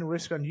we're taking a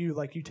risk on you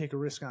like you take a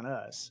risk on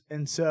us.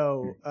 And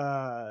so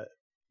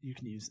you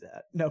can use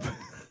that. Nope.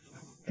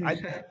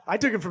 I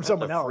took it from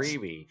someone that's a else.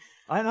 freebie.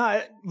 I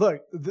know.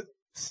 Look, the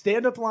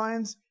stand-up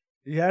lines,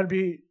 you got to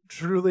be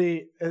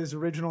truly as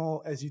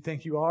original as you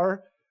think you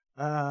are.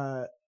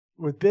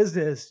 With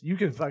business, you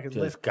can fucking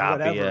Just lift copy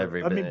whatever. I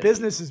everybody. mean,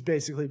 business is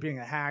basically being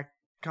a hack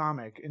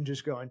comic and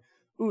just going,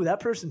 ooh, that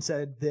person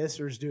said this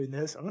or is doing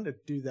this. I'm going to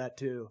do that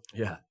too.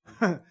 Yeah.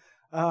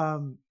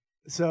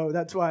 So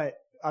that's why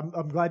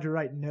I'm glad you're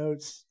writing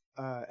notes.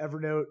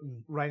 Evernote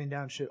and writing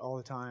down shit all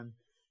the time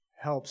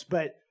helps.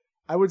 But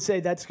I would say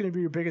that's going to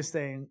be your biggest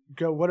thing.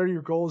 Go, what are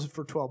your goals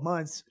for 12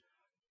 months?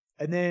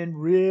 And then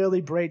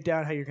really break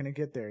down how you're going to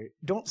get there.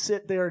 Don't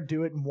sit there and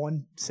do it in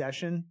one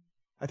session.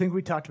 I think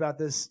we talked about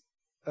this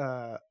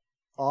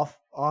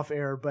off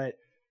air, but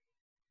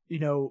you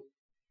know,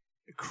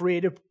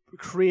 creative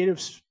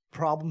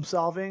problem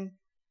solving.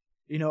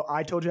 You know,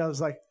 I told you I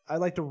was like, I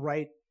like to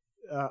write.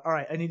 All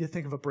right, I need to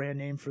think of a brand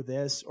name for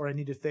this, or I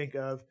need to think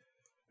of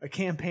a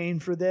campaign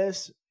for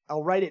this.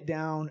 I'll write it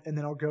down and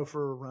then I'll go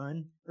for a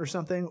run or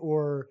something,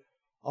 or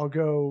I'll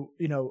go,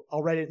 you know,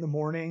 I'll write it in the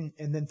morning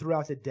and then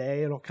throughout the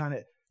day, it'll kind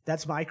of,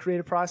 that's my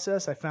creative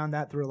process. I found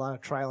that through a lot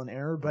of trial and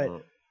error, but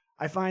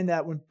I find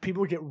that when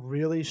people get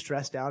really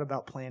stressed out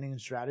about planning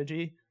and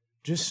strategy,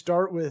 just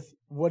start with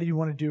what do you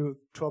want to do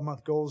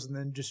 12-month goals and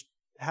then just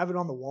have it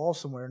on the wall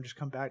somewhere and just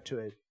come back to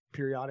it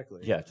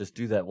periodically. Yeah. Just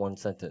do that one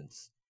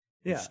sentence.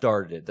 Yeah. You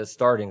started it. The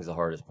starting is the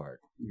hardest part.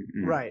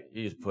 Right.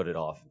 You just put it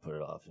off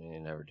and you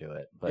never do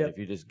it. But Yep. if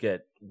you just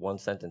get one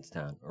sentence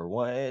down or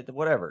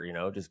whatever, you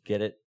know, just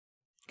get it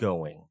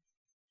going.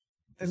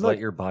 And Just look, let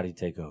your body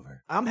take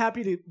over. I'm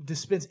happy to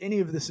dispense any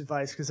of this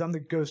advice because I'm the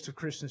ghost of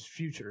Christmas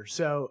future.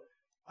 So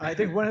I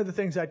think one of the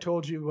things I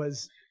told you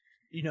was,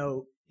 you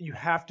know, you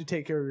have to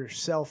take care of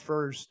yourself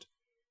first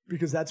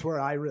because that's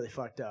where I really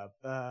fucked up.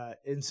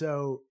 And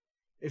so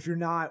if you're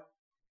not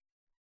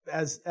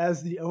as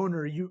the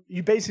owner, you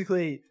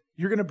basically,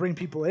 you're going to bring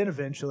people in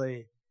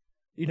eventually,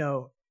 you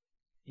know,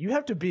 you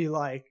have to be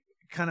like,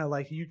 kind of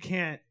like, you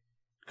can't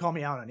call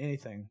me out on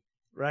anything,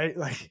 right?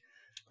 Like,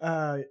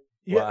 I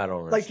don't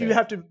understand. like you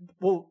have to,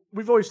 well,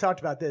 we've always talked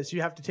about this.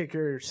 You have to take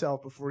care of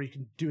yourself before you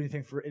can do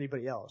anything for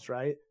anybody else,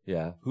 right?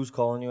 Yeah. Who's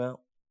calling you out?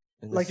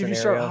 In this Like if you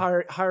scenario?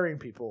 start hiring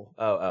people,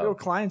 Oh. your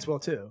clients will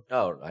too.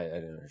 Oh, I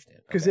didn't understand.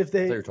 'Cause Okay. if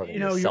they- I thought you were talking you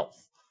know,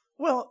 yourself.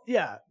 Well,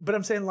 yeah, but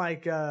I'm saying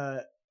like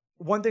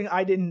one thing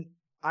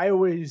I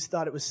always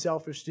thought it was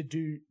selfish to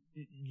do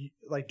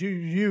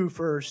you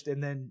first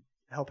and then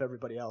help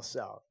everybody else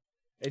out.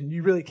 And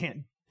you really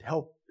can't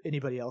help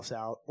anybody else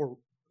out or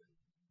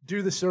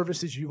do the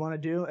services you want to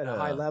do at a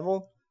high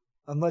level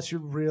unless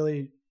you're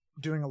really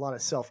doing a lot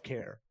of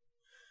self-care.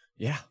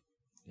 Yeah.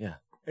 Yeah.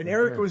 And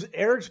For sure.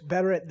 Eric's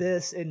better at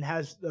this and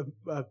has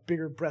a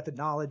bigger breadth of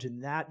knowledge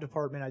in that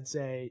department. I'd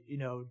say, you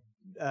know,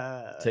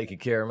 Taking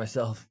care of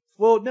myself.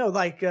 well, no,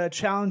 like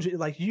challenge,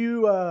 like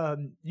you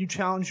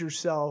challenge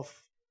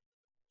yourself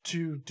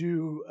to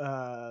do,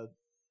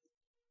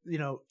 you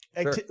know,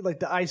 Sure. like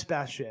the ice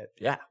bath shit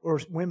Yeah. or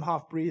Wim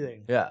Hof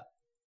breathing. Yeah.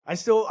 I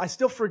still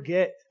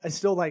forget. I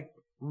still like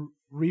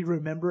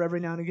remember every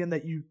now and again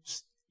that you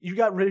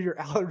got rid of your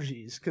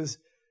allergies because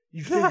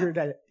you figured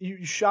that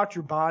you shocked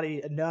your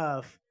body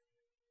enough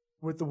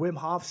with the Wim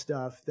Hof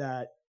stuff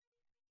that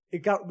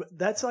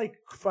that's like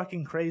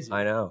fucking crazy.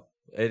 I know.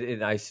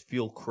 And I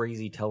feel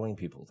crazy telling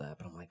people that,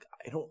 but I'm like,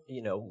 I don't,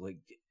 you know, like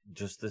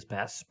just this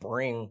past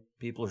spring,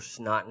 people are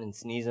snotting and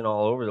sneezing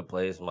all over the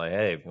place. I'm like,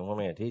 hey, if you want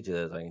me to teach you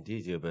this, I can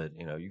teach you, but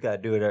you know, you got to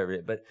do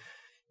it but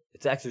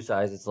it's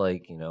exercise. It's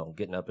like, you know,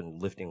 getting up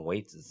and lifting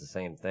weights is the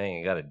same thing.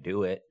 You got to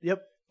do it.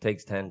 Yep.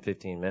 Takes 10,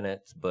 15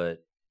 minutes,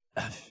 but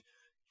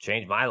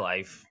changed my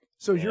life.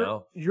 So You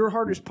know? your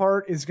hardest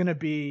part is going to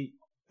be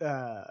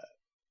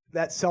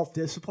that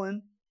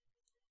self-discipline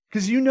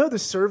because you know the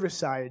service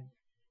side.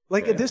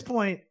 Like Yeah. at this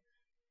point,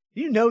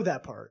 you know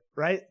that part,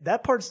 right?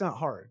 That part's not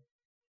hard.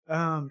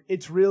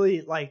 It's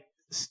really like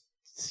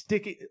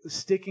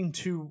sticking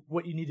to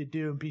what you need to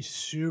do and be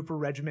super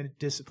regimented,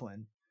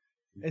 disciplined.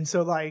 And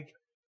so like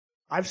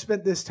I've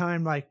spent this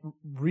time like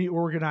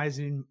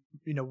reorganizing,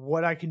 you know,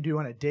 what I can do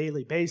on a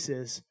daily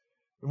basis,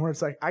 and where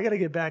it's like I got to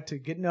get back to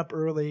getting up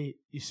early.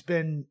 You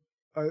spend,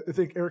 I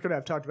think Eric and I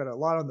have talked about it a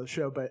lot on the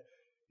show, but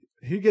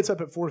he gets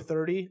up at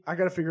 4:30. I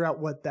got to figure out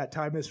what that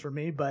time is for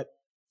me, but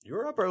You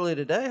were up early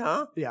today,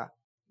 huh? yeah.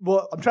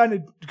 Well, I'm trying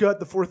to go at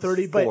the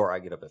 4:30, but 4. I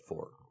get up at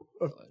 4.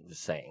 I'm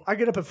just saying. I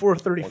get up at Well,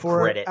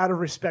 4:34 credit. out of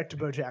respect to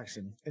Bo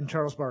Jackson and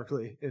Charles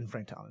Barkley and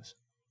Frank Thomas,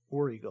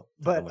 War Eagle.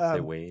 But How much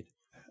they weighed.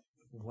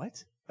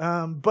 what?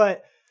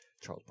 But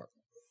Charles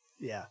Barkley.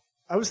 yeah,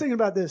 I was thinking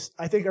about this.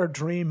 I think our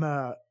dream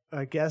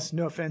guest.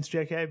 No offense,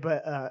 JK,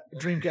 but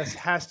dream guest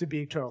has to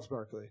be Charles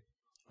Barkley.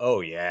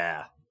 Oh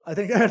yeah. I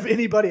think out of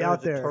anybody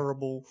out there,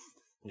 Terrible.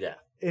 Yeah.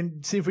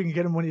 and see if we can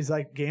get him when he's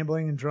like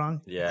gambling and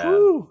drunk. Yeah.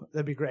 Woo,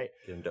 that'd be great.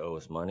 Get him to owe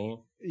us money.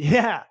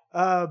 Yeah,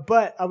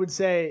 but I would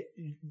say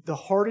the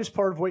hardest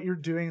part of what you're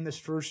doing in this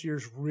first year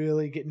is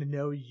really getting to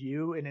know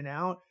you in and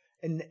out.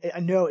 And I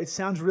know it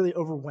sounds really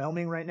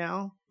overwhelming right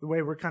now, the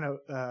way we're kind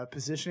of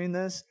positioning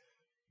this.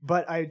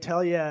 But I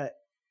tell you,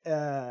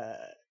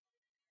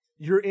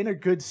 you're in a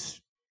good.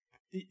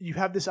 You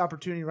have this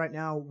opportunity right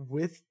now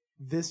with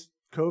this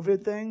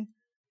COVID thing,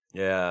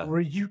 Yeah. where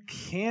you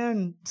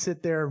can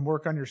sit there and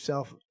work on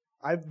yourself.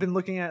 I've been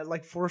looking at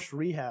like forced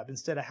rehab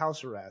instead of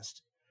house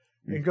arrest,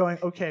 and going,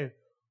 okay,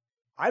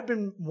 I've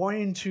been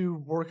wanting to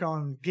work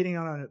on getting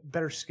on a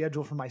better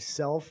schedule for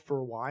myself for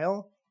a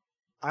while.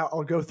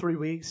 I'll go 3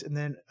 weeks, and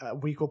then a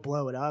week will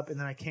blow it up, and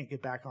then I can't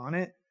get back on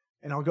it,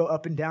 and I'll go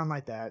up and down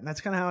like that. And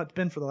that's kind of how it's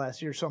been for the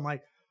last year. So I'm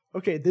like,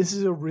 okay, this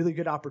is a really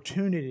good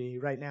opportunity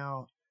right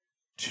now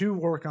to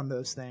work on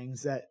those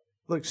things that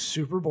look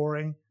super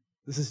boring.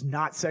 This is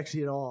not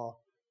sexy at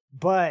all,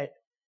 but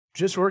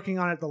just working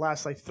on it the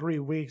last like 3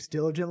 weeks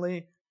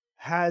diligently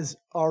has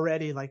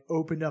already like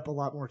opened up a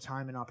lot more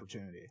time and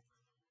opportunity.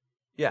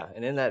 Yeah,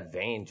 and in that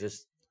vein,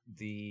 just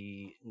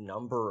the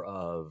number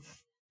of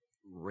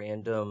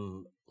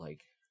random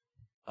like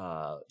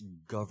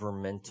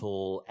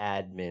governmental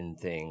admin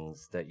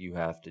things that you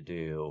have to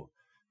do,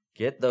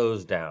 get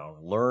those down,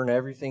 learn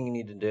everything you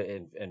need to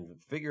do,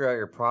 and figure out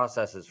your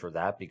processes for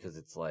that, because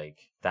it's like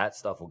that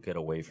stuff will get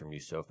away from you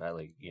so fast.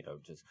 Like,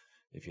 just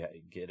if you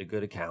get a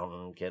good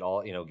accountant, get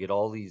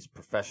all these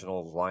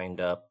professionals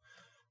lined up,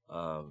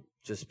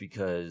 just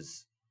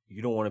because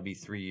you don't want to be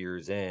 3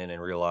 years in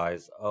and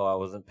realize, oh, I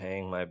wasn't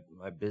paying my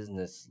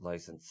business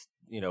license,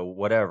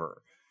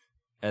 whatever.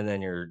 And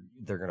then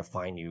they're going to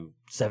fine you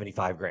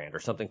 $75,000 or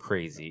something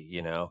crazy,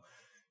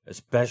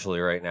 especially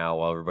right now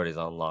while everybody's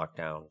on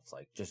lockdown. It's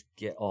like, just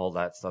get all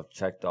that stuff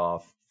checked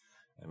off.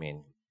 I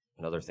mean,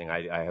 another thing,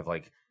 I have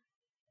like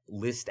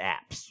list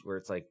apps where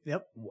it's like,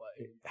 Yep.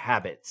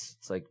 Habits.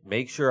 It's like,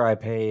 make sure I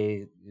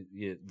pay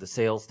the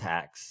sales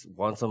tax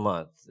once a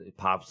month. It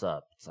pops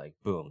up. It's like,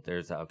 boom,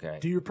 there's okay.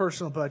 Do your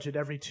personal budget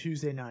every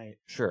Tuesday night.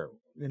 Sure.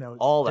 It's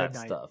All dead that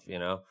night. stuff,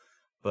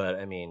 But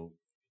I mean,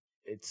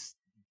 it's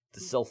the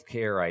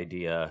self-care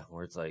idea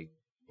where it's like,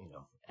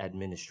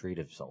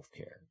 administrative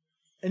self-care.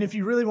 And if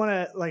you really want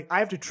to, like, I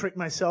have to trick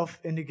myself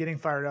into getting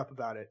fired up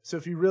about it. So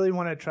if you really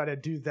want to try to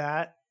do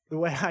that, the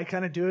way I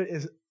kind of do it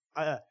is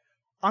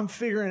I'm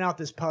figuring out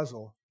this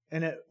puzzle.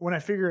 And when I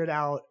figure it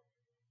out,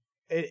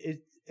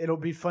 it'll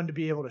be fun to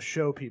be able to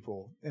show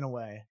people in a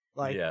way.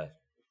 Like, Yeah.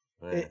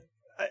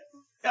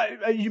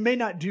 you may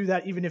not do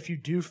that even if you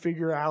do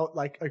figure out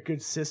like a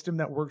good system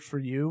that works for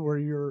you, where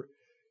you're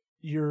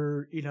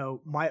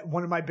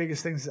one of my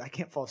biggest things is I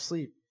can't fall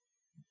asleep,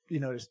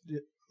 just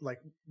like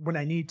when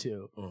I need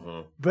to.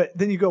 Mm-hmm. But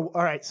then you go,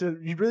 all right, so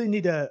you really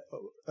need to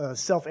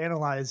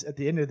self-analyze at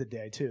the end of the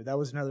day too. That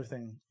was another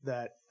thing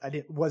that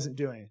I wasn't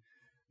doing.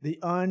 The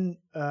unanalyzed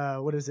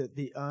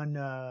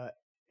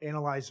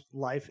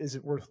life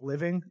isn't worth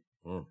living.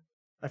 Mm.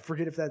 I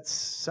forget if that's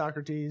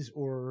Socrates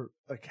or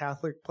a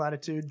Catholic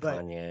platitude,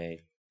 but Kanye,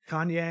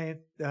 Tekashi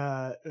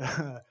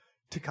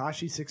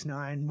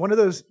 6ix9ine, one of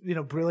those,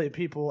 brilliant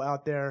people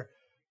out there.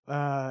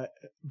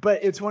 But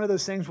it's one of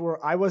those things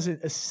where I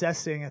wasn't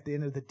assessing at the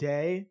end of the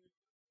day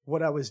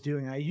what I was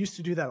doing. I used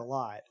to do that a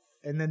lot.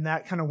 And then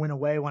that kind of went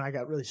away when I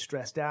got really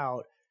stressed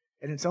out.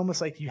 And it's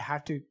almost like you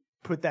have to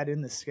put that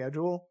in the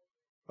schedule.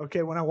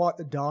 Okay, when I walk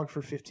the dog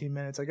for 15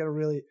 minutes,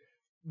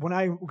 when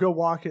I go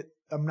walk it,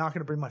 I'm not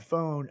going to bring my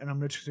phone, and I'm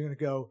just going to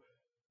go,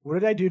 what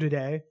did I do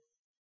today?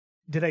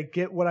 Did I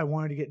get what I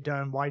wanted to get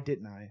done? Why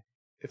didn't I?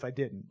 If I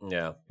didn't,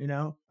 Yeah.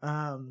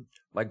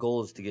 My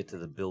goal is to get to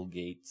the Bill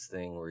Gates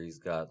thing where he's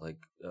got like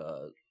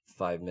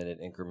 5-minute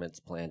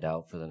increments planned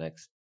out for the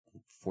next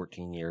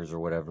 14 years or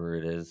whatever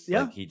it is.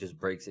 Yeah. Like he just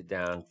breaks it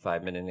down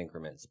 5-minute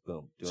increments.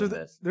 Boom. Doing so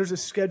this. There's a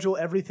schedule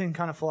everything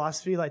kind of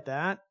philosophy like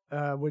that,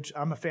 which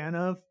I'm a fan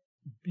of.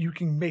 You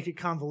can make it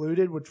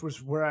convoluted, which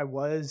was where I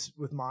was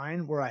with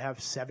mine, where I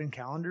have 7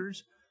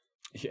 calendars.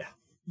 Yeah.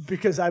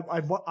 Because I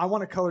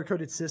want a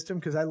color-coded system,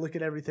 because I look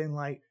at everything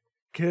like,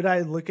 could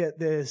I look at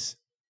this,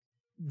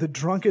 the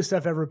drunkest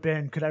I've ever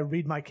been, could I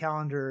read my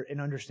calendar and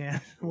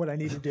understand what I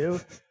need to do?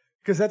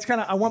 Because that's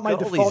kind of, I want my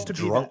default to be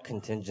drunk that.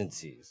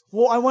 contingencies.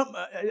 Well,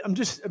 I'm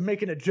just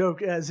making a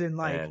joke as in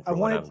like, And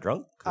when I'm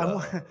drunk, I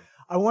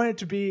want it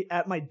to be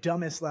at my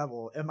dumbest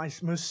level, at my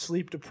most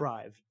sleep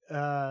deprived.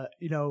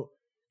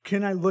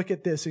 Can I look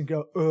at this and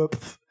go,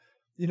 oops?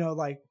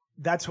 Like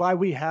that's why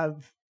we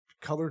have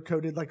color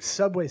coded like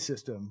subway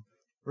system,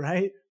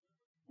 right?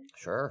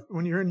 Sure.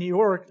 When you're in New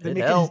York, they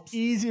make it as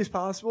easy as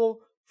possible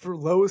for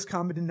lowest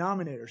common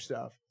denominator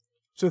stuff.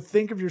 So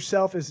think of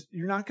yourself as,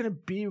 you're not going to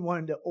be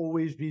one to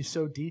always be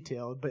so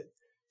detailed, but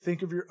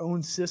think of your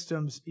own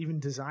systems, even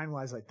design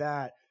wise like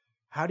that.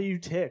 How do you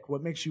tick?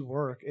 What makes you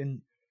work? And,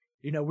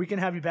 we can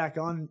have you back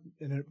on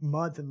in a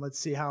month and let's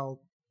see how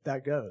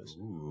that goes.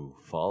 Ooh,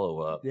 follow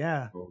up.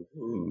 Yeah.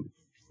 Ooh.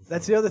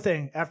 That's the other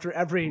thing. After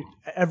every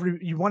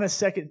you want a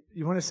second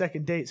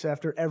date. So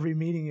after every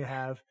meeting you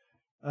have,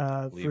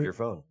 Leave your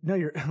phone. No,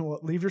 well,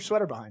 leave your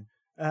sweater behind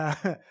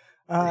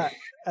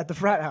at the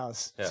frat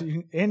house. Yeah. So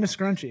and the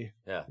scrunchie.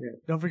 Yeah.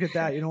 Don't forget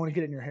that. You don't want to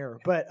get it in your hair.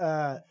 But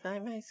My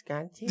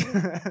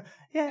scrunchie.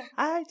 yeah,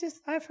 I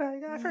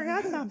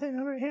forgot something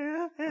over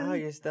here. Oh,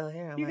 you're still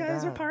here. Oh You my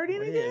guys are God. partying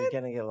What again? you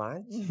gonna get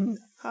lunch?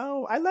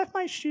 Oh, I left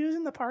my shoes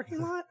in the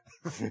parking lot.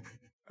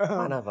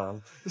 One of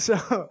them.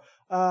 So,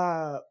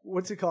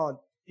 what's it called?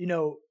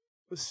 The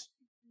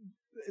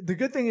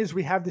good thing is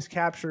we have this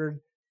captured.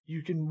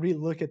 You can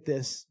re-look at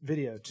this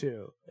video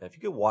too. If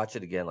you could watch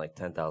it again like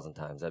 10,000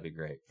 times, that'd be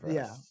great for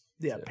Yeah. us.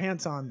 Yeah, too.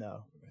 pants on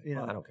though.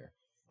 Well, I don't care.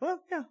 Well,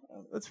 yeah,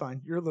 that's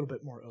fine. You're a little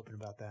bit more open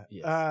about that.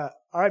 Yes.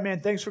 All right, man.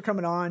 Thanks for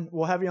coming on.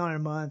 We'll have you on in a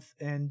month,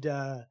 and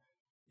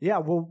yeah,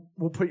 we'll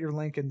put your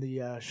link in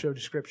the show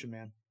description,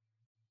 man.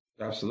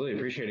 Absolutely.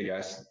 Appreciate it,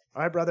 guys.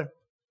 All right, brother.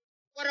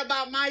 What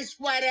about my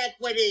sweat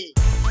equity?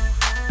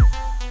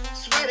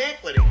 Sweat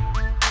equity.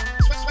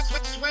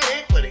 Sweat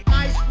equity.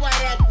 My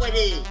sweat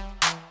equity.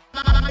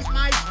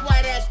 My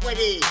sweat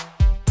equity.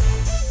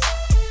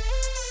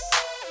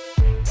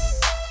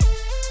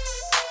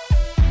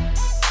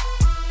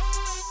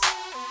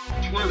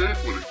 Sweat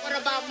equity.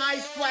 What about my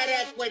sweat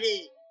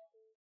equity?